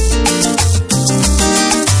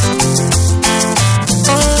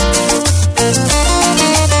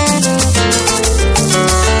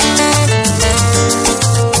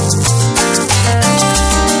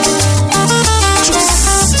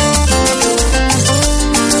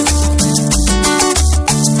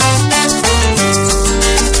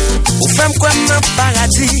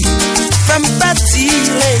 Paradis, femme bâti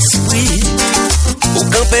l'esprit. Ou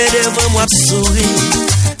camper devant moi sourire,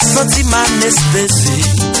 senti ma anesthésie.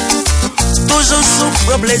 Toujours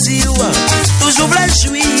souffre plaisir, toujours voulait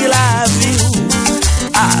jouir la vie.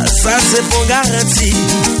 Ah, ça c'est pour garantie,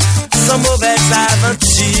 sans mauvaise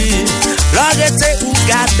aventure. L'arrêter ou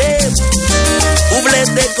garder, ou voulez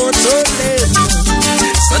décontrôler.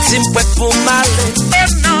 Senti m'prête pour m'aller,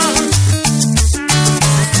 oh non.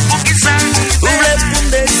 Vous voulez pour me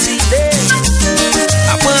décider,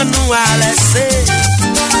 après nous à laisser,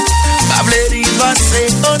 pas voulez divorcer,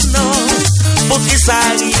 oh non, pour qui ça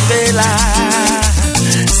arrive là,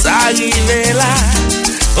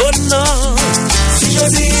 oh non. Si je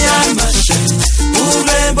dis à ma chérie,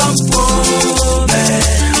 ouvrez bon problème,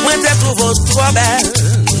 moi te trouve trop belle,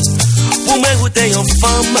 pour me goûter une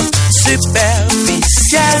femme superficielle.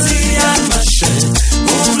 Si je dis à ma chérie,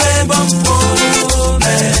 ouvrez bon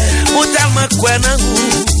problème, ou tellement quoi nan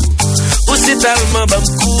ou si tellement bon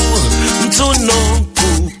coup, tout non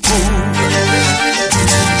coucou.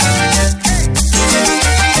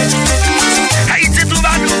 Haïti tout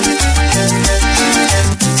va nous.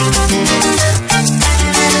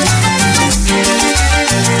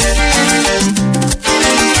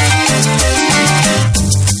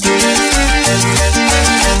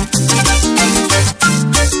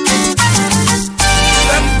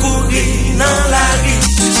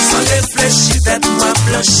 Tête-moi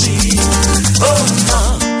blanchie. Oh non,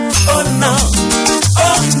 oh non,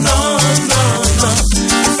 oh non, non, non.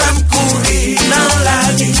 Femme courir dans la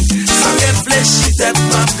vie, sans réfléchir,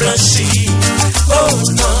 tête-moi blanchie. Oh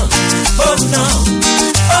non, oh non,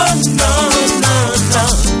 oh non, non,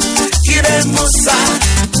 non. Il est moussa,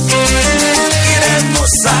 il est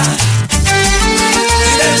moussa,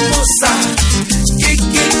 il est moussa.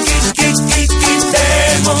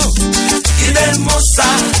 Démon, il est moussa.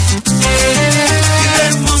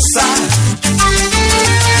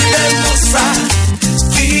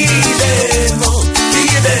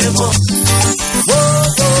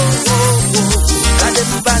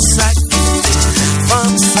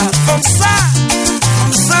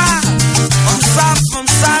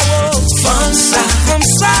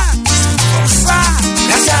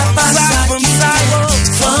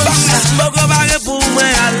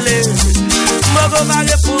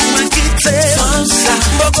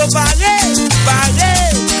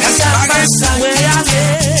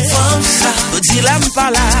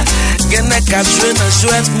 Cap jouer dans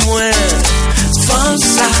chouette moins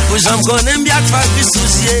Fonsa Pour j'en connais bien que pas plus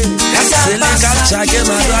soucier C'est les calchas qui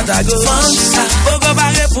m'a droite à gauche Fonsa Beaucoup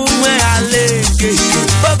barré pour moi aller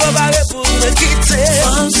Beaucoup barré pour me quitter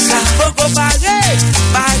Fonsa Beaucoup barré pour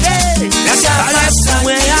moi aller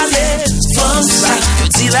Fonsa Je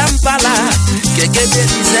dis l'aime pas là Quelqu'un te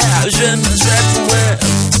disait à jeune chouette moins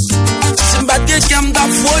Si m'bat quelqu'un m'd'a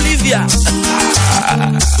Olivia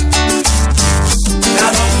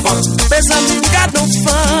Mes amis got no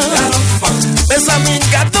fun. Mes amis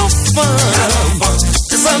got no fun.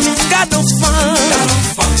 Mes amis got no fun.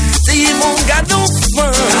 Si mon got no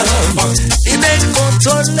fun. Il est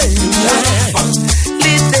contrôlé,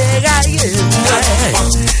 il déraillé,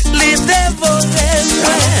 il dévoré,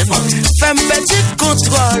 femme petit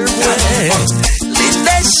contrôle, il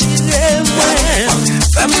déchiré,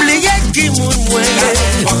 femme lié qui moun,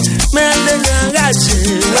 mais elle enragé,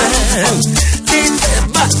 il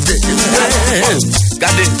débatté.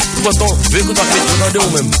 Regardez, pourtant, vu que tu as fait tout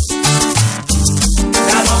même.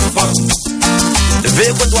 Vu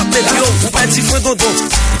que tu as fait ou pas si fou tonton.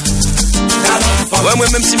 Ouais, moi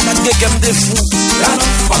même si m'bat quelqu'un de fou.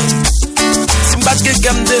 Si m'bat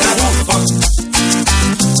quelqu'un de fou.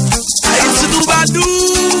 Haïti tout badou.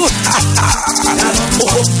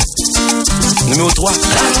 Numéro 3.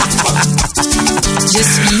 Je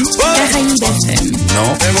suis Caraïbes FM. Non,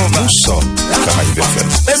 nous sommes Caraïbes FM.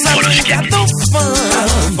 Mes amis gâteaux fin.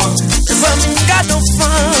 Mes amis gâteaux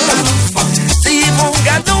fin. Si mon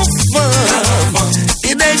gâteau fin.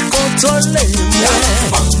 Il est contrôlé.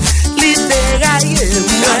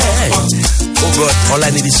 Oh God, all I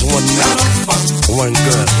need is one man, one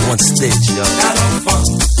girl, one stage, yo.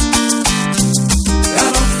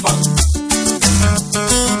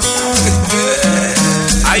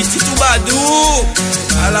 Haïti tout badou,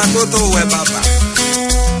 à la koto ouais papa.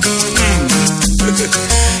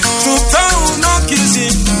 Tout temps ou non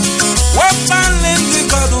cuisine, ouais parler du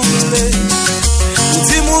cordon bleu.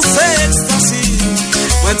 Dis mon c'est extensif,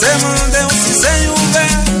 ouais demander si c'est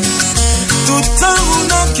ouvert. Tout temps ou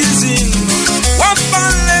non cuisine, on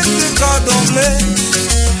parle de cordon bleu.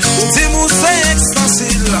 On dit mou c'est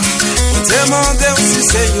extensile, on demande si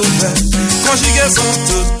c'est ouvert. Conjugaison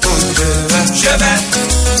tout monde. Je vais,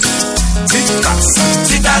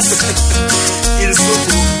 titas, il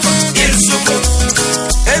soucoupe,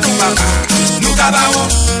 et nous papa, nous cabarons,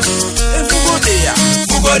 et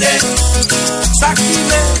vous godez, ça qui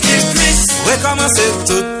met, il puisse recommencer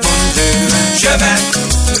tout monde. Je vais.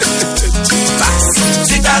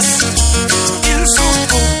 Titas, il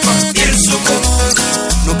soucoupe,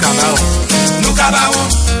 nous cabarons,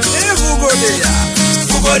 et vous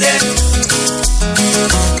godez,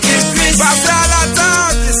 il puisse passer à la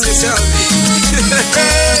table et se servir.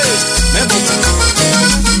 Mais bon,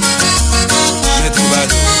 mais tout va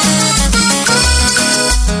nous.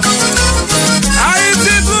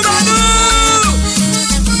 Haïti tout va nous.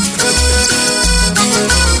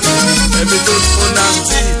 Et puis tout le monde a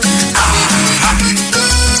dit.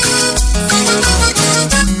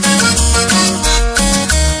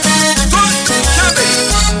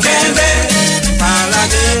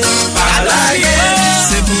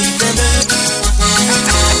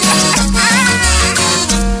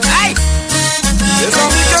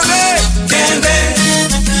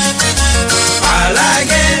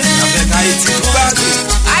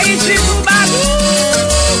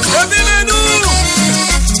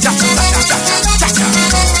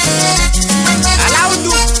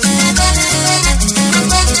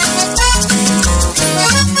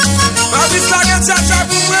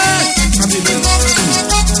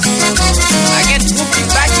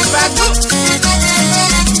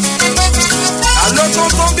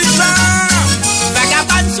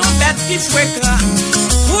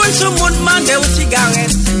 Roule sous mon demande aux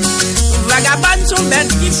cigarettes. Vagabond sont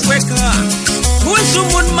bêtes qui fréquent. Roule sous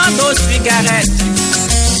mon demande aux cigarettes.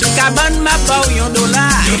 Sous cabane m'a pas $1.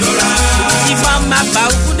 Si femme m'a pas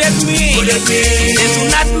coup de nuit. C'est sous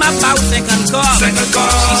nat m'a pas 50 corps.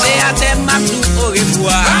 Si c'est à terre m'a tout au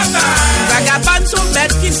revoir. Vagabond sont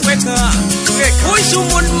bêtes qui fréquent. Roule sous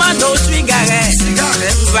mon demande aux cigarettes.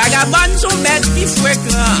 Vagabond sont bêtes qui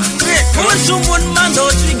fréquent. Roule sous mon demande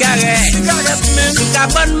aux cigarettes. Sous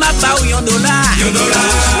cabane m'a pas $1.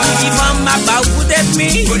 Si femme m'a pas coup de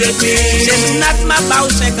nuit. C'est sous nat m'a pas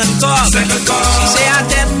 50 corps. Si c'est à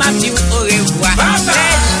terre m'a dit au revoir.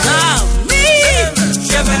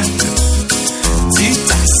 Je vais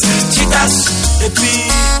titas et puis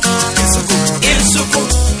il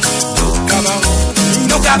soucoupe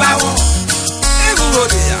nous cabarons et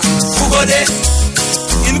vous godez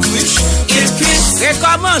il puisse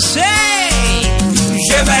recommencer.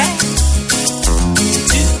 Je vais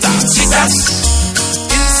titas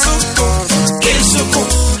il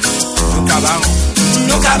soucoupe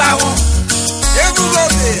nous cabarons et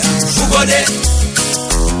vous godez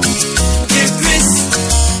il puisse.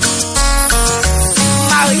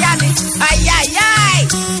 Mariani, aïe,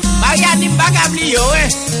 Mariani m'bagabli yo,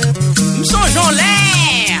 m'sonjon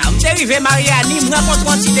l'air, m'dérivé Mariani,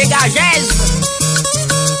 m'rencontre un petit dégagez.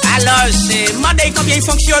 Alors, c'est, m'dé combien il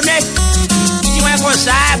fonctionnait. Il dit, moi comme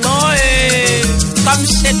ça, bon, comme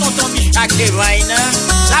c'est tonton Bicha qui est là,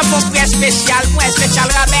 la faut près spécial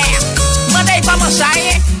Robert. Demandez comment ça y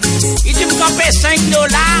est. Il dit me camper $5,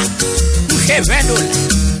 toucher $20.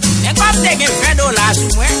 Et comme t'es $20 sur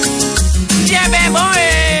moi, je dis ben bon,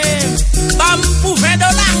 pour $20.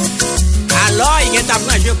 Alors, il est à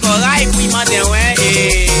prendre le corail, puis il m'a dit ouais,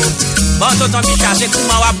 bon, tonton Bicha, c'est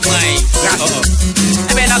comment on va prendre.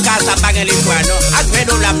 Eh bien, dans le cas, ça n'a pas gagné les fois, non. À $20,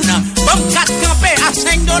 non. Bon, 4 campés à $5.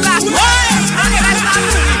 Ouais, on est là, c'est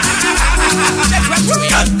quoi,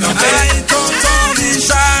 4 campés. Tonton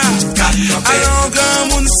Bicha, allons, grand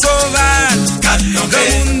monde sauvage. 4 campés.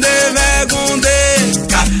 Grand monde dévergondé.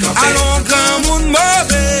 4 campés. Allons, grand monde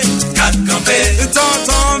mauvais. 4 campés.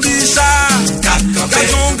 Tonton Bicha, 4 campés.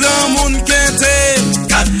 Allons, grand monde quinté.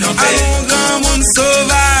 4 campés. Allons, grand monde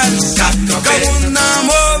sauvage. 4 campés. Grand monde n'a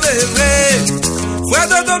mauvais vrai. Ouais,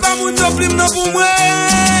 tonton, pas moun yo plim nan pour moi.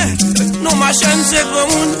 Non, ma chaîne c'est grand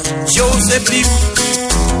monde. Yo c'est plim.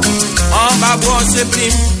 En bas bois c'est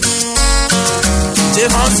plim.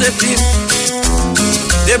 Devant c'est plim.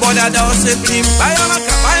 Des bonadors c'est plim.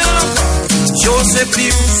 Bayonaka. Yo c'est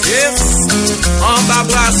plim. En bas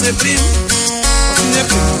bois c'est plim.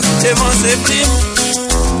 Devant c'est plim.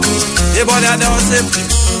 Des bonadors c'est plim.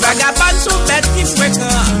 Vagabond sous bête qui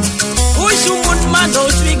fréquent. Oui, sous moun mando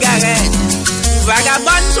cigarette.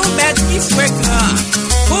 Vagabond sous bête qui fréquent.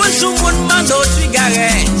 Oui, sous moun mando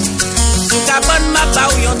cigarette. Sous cabane ma ba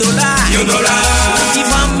ou $1. $1. Qui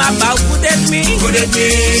vend ma ba ou coup d'ennemi.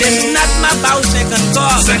 C'est sous nat ma ba ou 50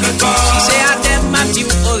 corps. Si c'est à dem ma vie ou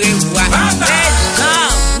au revoir. Mais non,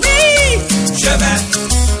 je vais.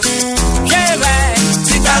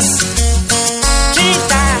 Titas.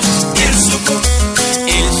 Il secourt.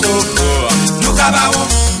 Nous cabarons.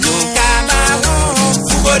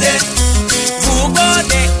 Vous godez.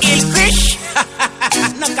 Il criche.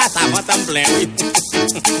 Non, qu'à ça va t'en plein.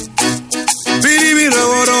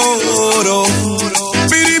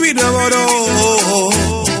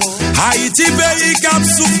 Haïti pays cap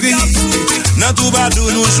souffri. Nan tout badou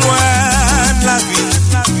nous joindre la vie.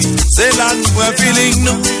 C'est là nous prend feeling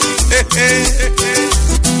nous.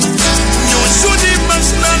 Nous joue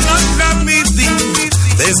dimanche dans l'après-midi.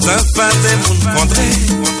 Des enfants des moun contré.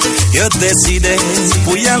 Yo décidé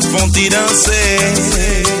pour y aller font danser.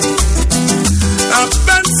 À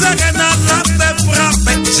peine sérénade la tête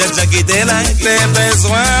frappée. J'ai déjà quitté là, les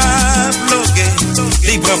besoins bloqués.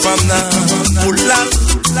 Libre femme pour la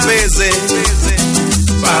baiser.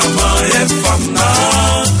 Maman et femme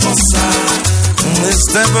comme ça.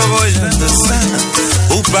 C'est un peu voyant de ça.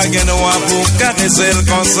 Ou pas qu'un noir pour caresser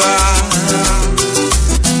comme ça.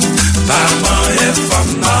 Maman et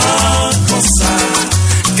femme comme ça.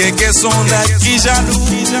 Quelques sont là qui jaloux.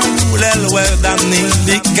 Les lois d'amener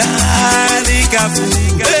les cafous.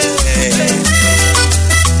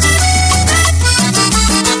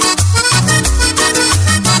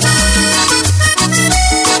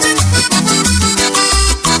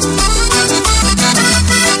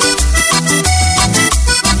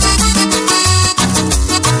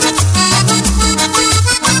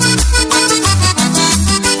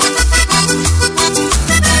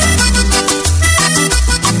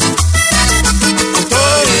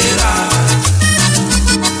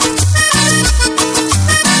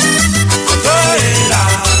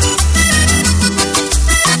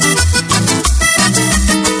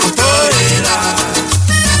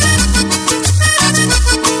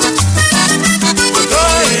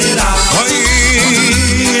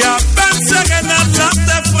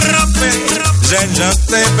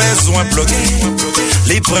 J'ai besoin bloqué.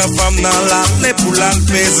 Les prends femme dans la les pour la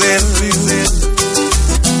baiser.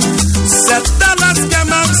 C'est dans la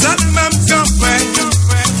même campagne.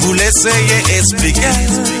 Vous l'essayez expliquer.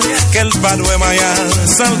 Quel pas de moyen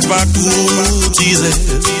sans pas courtiser.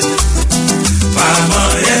 Maman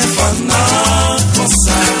et femme comme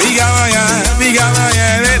ça. Biga moyen,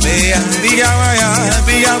 bébé. Biga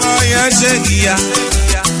moyen, chérie.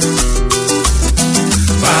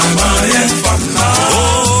 Maman et femme.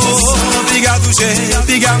 Biga touché,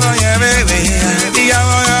 biga moyen, bébé. Biga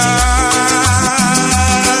moyen.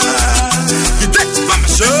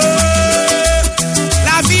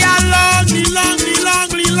 La vie a long.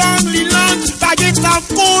 Pas de temps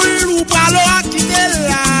cool ou pas l'eau à quitter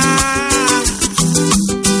là.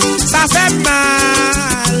 Ça fait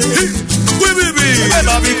mal. Oui, bébé.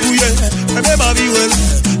 Ma vie couillée, ma vie ouais.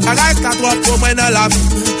 Arrête qu'à toi pour moi dans la vie.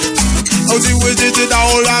 Oh, si vous étiez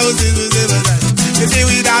dans la rue, si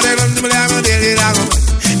vous étiez dans la rue.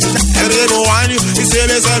 Every no one, you see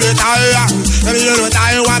me say me tired. Every no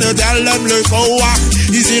time want to tell them look over.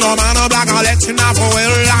 You see no man no black and let's not for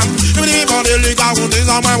well. Even if on the liquor, who is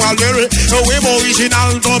on my wall, we more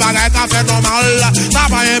original, so bagay ka fait normal. Ça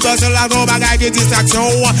va un peu sur la no bagay qui distraction.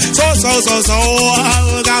 So,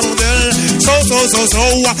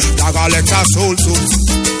 Black Alexa soul.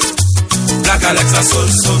 Black Alexa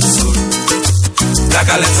soul. Black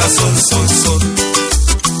Alexa soul.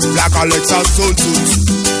 Black Alexa soul.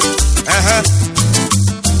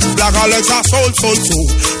 Black Alexa soul.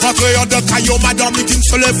 Rentrez en de caillou, madame, il dit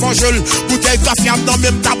se l'évangile. Bouteille tafia, dans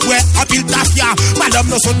même tabouet, en pile tafia. Madame,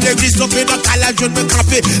 dans son église, donc dans calage, je me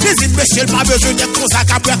camper. Les îles, monsieur, pas besoin d'être comme ça,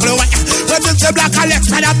 qu'à le ouais. Redis, c'est Black Alex,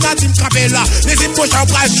 madame, n'a me camper là. Les îles, moi, j'en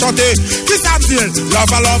pourrais chanter. Qui ça me dit?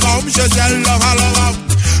 Love, Giselle, love,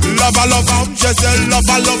 Giselle.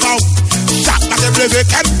 Chaque matin, levé,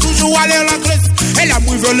 qu'elle toujours aller à l'église. Et la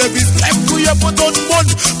mouille veut le vis, qu'elle fouille pour tout le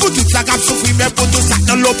monde. Pour tout ça, qu'elle souffre, mais pour tout ça,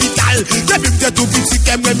 dans l'hôpital. Depuis que t'es tout petit,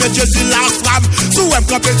 qu'elle me met Jésus la flamme. Sous elle me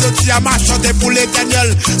campe, je dis à ma chanter pour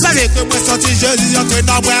l'éternel. Ça c'est que moi, sorti Jésus, j'entre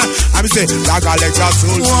dans moi. Ah, mais c'est Black Alexa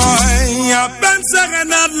soul. Ouais, y'a peine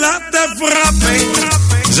sérénade là, t'es frappé.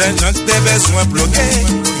 J'ai un que t'es besoin bloqué.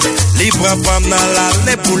 Libre femme dans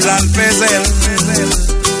l'allée pour la faire.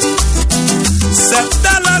 C'est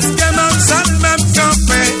Dallas que nous sommes même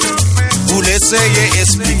campés. Pour l'essayer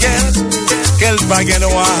expliquer quel baguette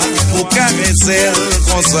noir pour caresser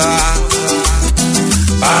comme ça.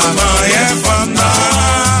 Maman est femme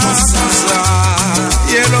comme ça.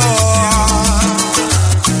 Yellow.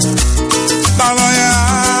 Maman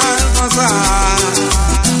est comme ça.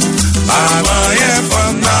 Maman est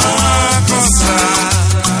femme comme ça.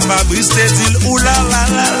 Ma brise te dit oula la.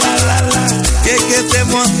 Que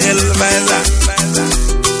témoin elle va là.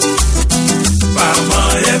 Maman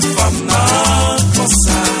est femme comme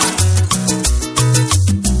ça.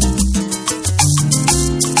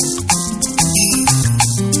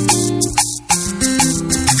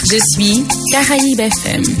 Je suis Caraïbes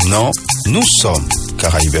FM. Non, nous sommes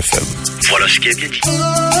Caraïbes FM. Voilà ce qui est bien dit.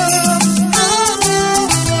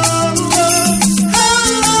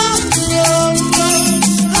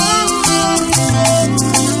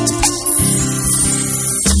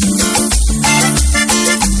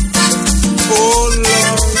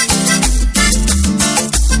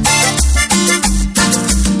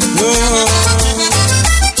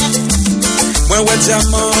 Moi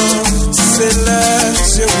diamant, c'est l'heure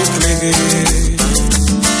sur éclairé.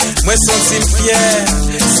 Moi senti fier,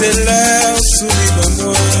 c'est l'heure sourire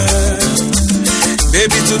moi.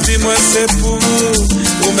 Baby tout dit moi c'est pour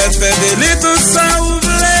vous mettre faire des tout ça vous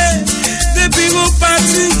voulez. Depuis vous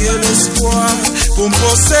partir l'espoir pour me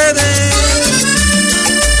posséder.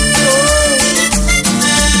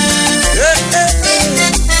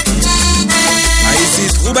 Haïti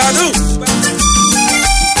Troubadou.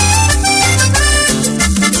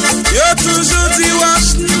 Yo toujours dit wash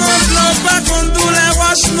non blanc pas contre tous les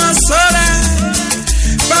wash non soleil.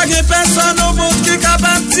 Pas que personne au monde qui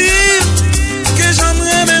capable dire que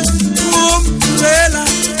j'aimerais même pour là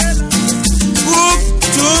pour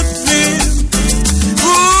toute vie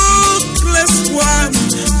pour l'espoir.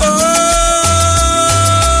 Oh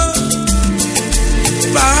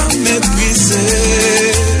pas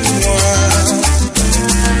mépriser moi.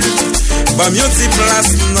 Pas mieux t'y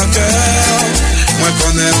place dans le cœur. Moi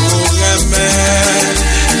connais pour aimer,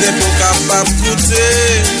 des beaux capables goûter,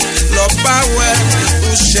 leur power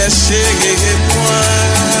pour chercher moi.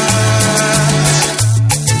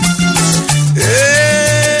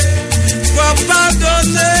 Et faut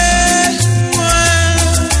pardonner moi.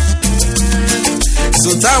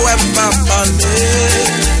 Sous ta ouais pas parler,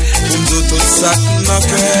 pour nous tout ça dans le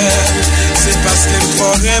cœur. C'est parce qu'il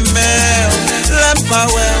faut aimer, la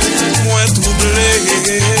power moins troublé.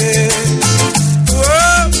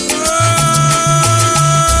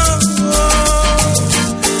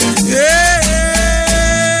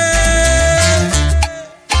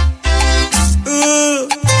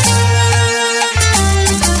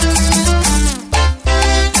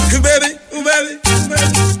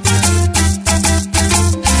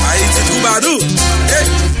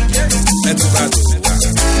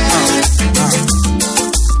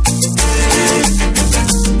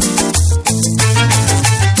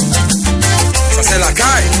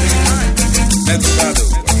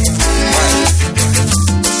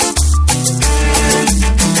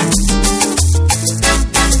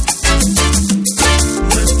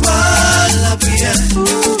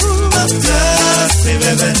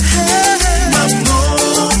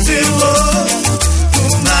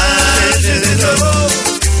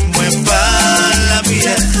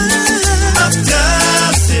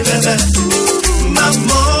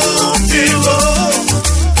 Maman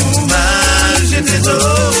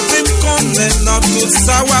Même qu'on est dans tout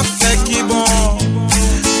ça, ou fait qui bon.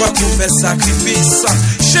 Faut qu'on fait sacrifice.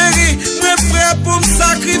 Chérie, moi prêt pour me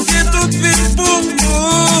sacrifier toute vie pour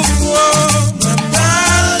vous. Ma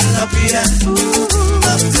balle la prière,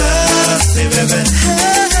 ma place et bébé,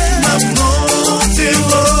 ma montée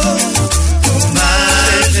pour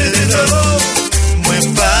marcher les dos. Moi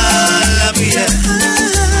balle la prière,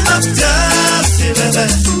 ma place et bébé,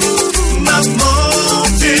 ma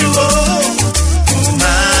montée pour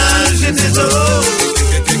marcher les dos.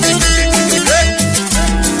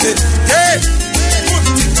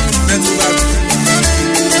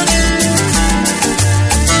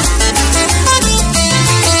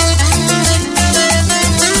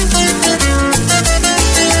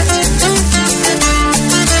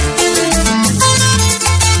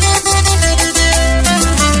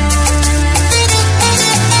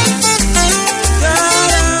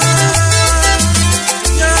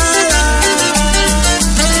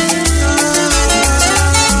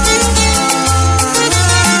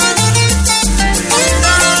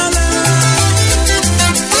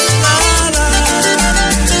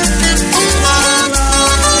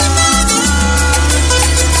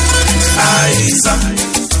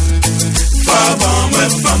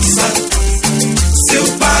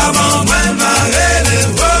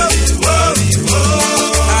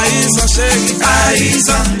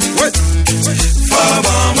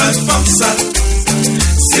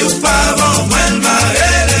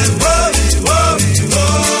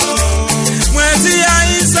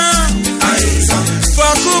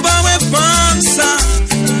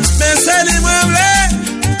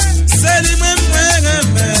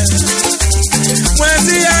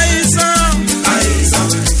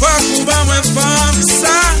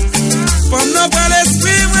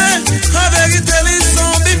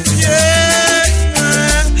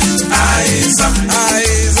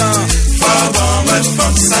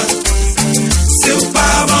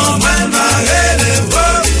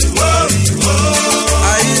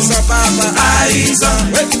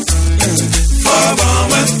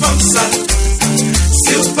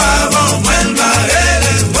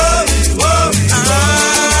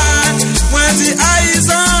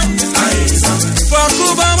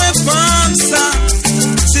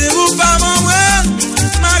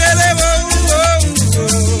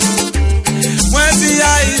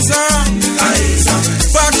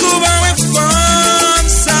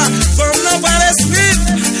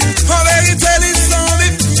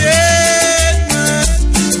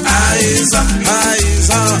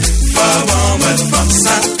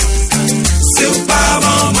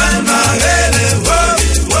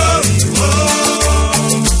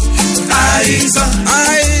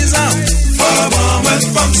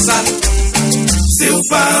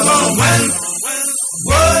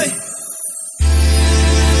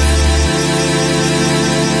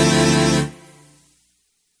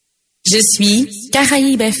 Je suis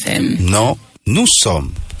Caraïbes FM. Non, nous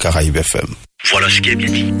sommes Caraïbes FM. Voilà ce qui est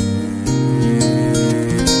bien dit.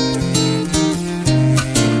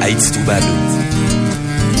 Haïti tout bado.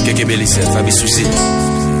 Keke Belice, Fabi Souci.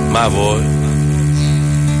 Ma voix.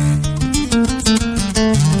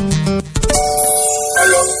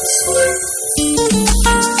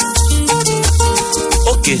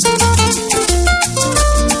 Ok.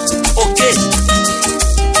 Ok.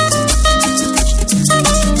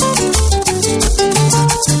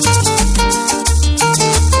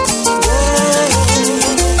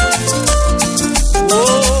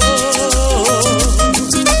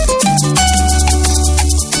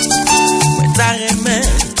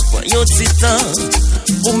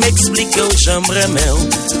 Pour m'expliquer où j'aimerais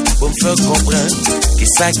pour me faire comprendre que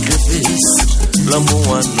sacrifice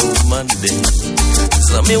l'amour à nous demander.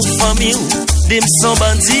 Amis ou famille ou des sans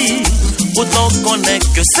bandits, autant qu'on est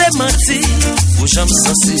que c'est menti. Où j'aime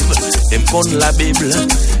sensible, même qu'on la Bible,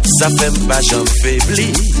 ça fait pas j'en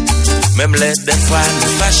faibli. Même les des fois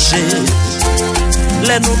nous fâchés,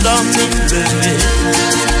 les nous dormir lever.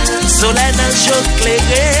 Soleil dans le jour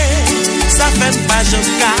clairé, ça fait pas j'en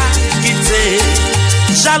quitter.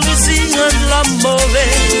 Jalousie rend l'homme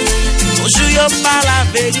mauvais. Bonjour yo pas la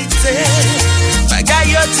vérité. Bagay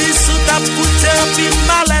yo di sou ta poute pi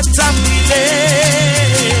mal ta privé.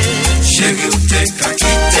 Chéri ou te ka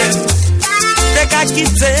kite. Te ka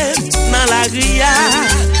kite nan la ria.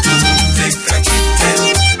 Te ka kite.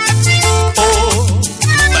 Oh,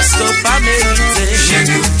 parce que pas mérité.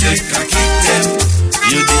 Chéri ou te ka kite.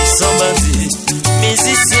 Yo di son bandi,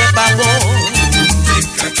 musicien pas bon. Te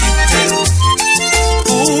ka kite.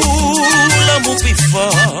 Ouh, l'amour plus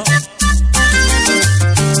fort.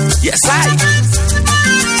 Yes,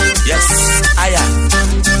 Yes, I am.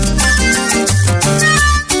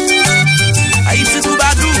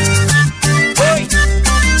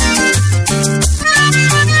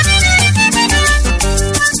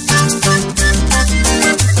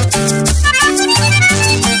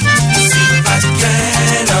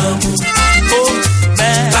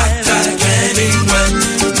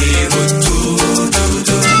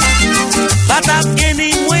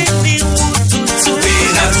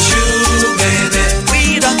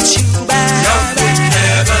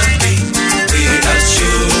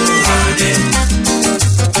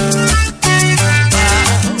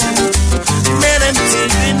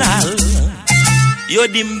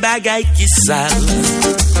 di m'bagay ki sal.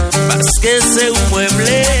 Paske se ou mwen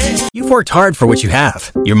vle. You've worked hard for what you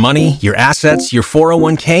have. Your money, your assets, your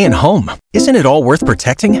 401k, and home. Isn't it all worth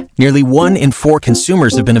protecting? Nearly 1 in 4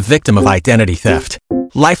 consumers have been a victim of identity theft.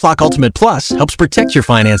 LifeLock Ultimate Plus helps protect your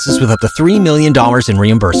finances with up to $3 million in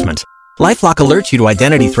reimbursement. LifeLock alerts you to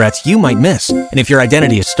identity threats you might miss. And if your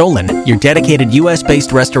identity is stolen, your dedicated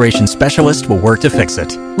US-based restoration specialist will work to fix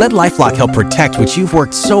it. Let LifeLock help protect what you've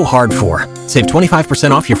worked so hard for. Save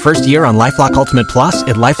 25% off your first year on LifeLock Ultimate Plus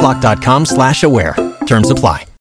at LifeLock.com/aware. Terms apply.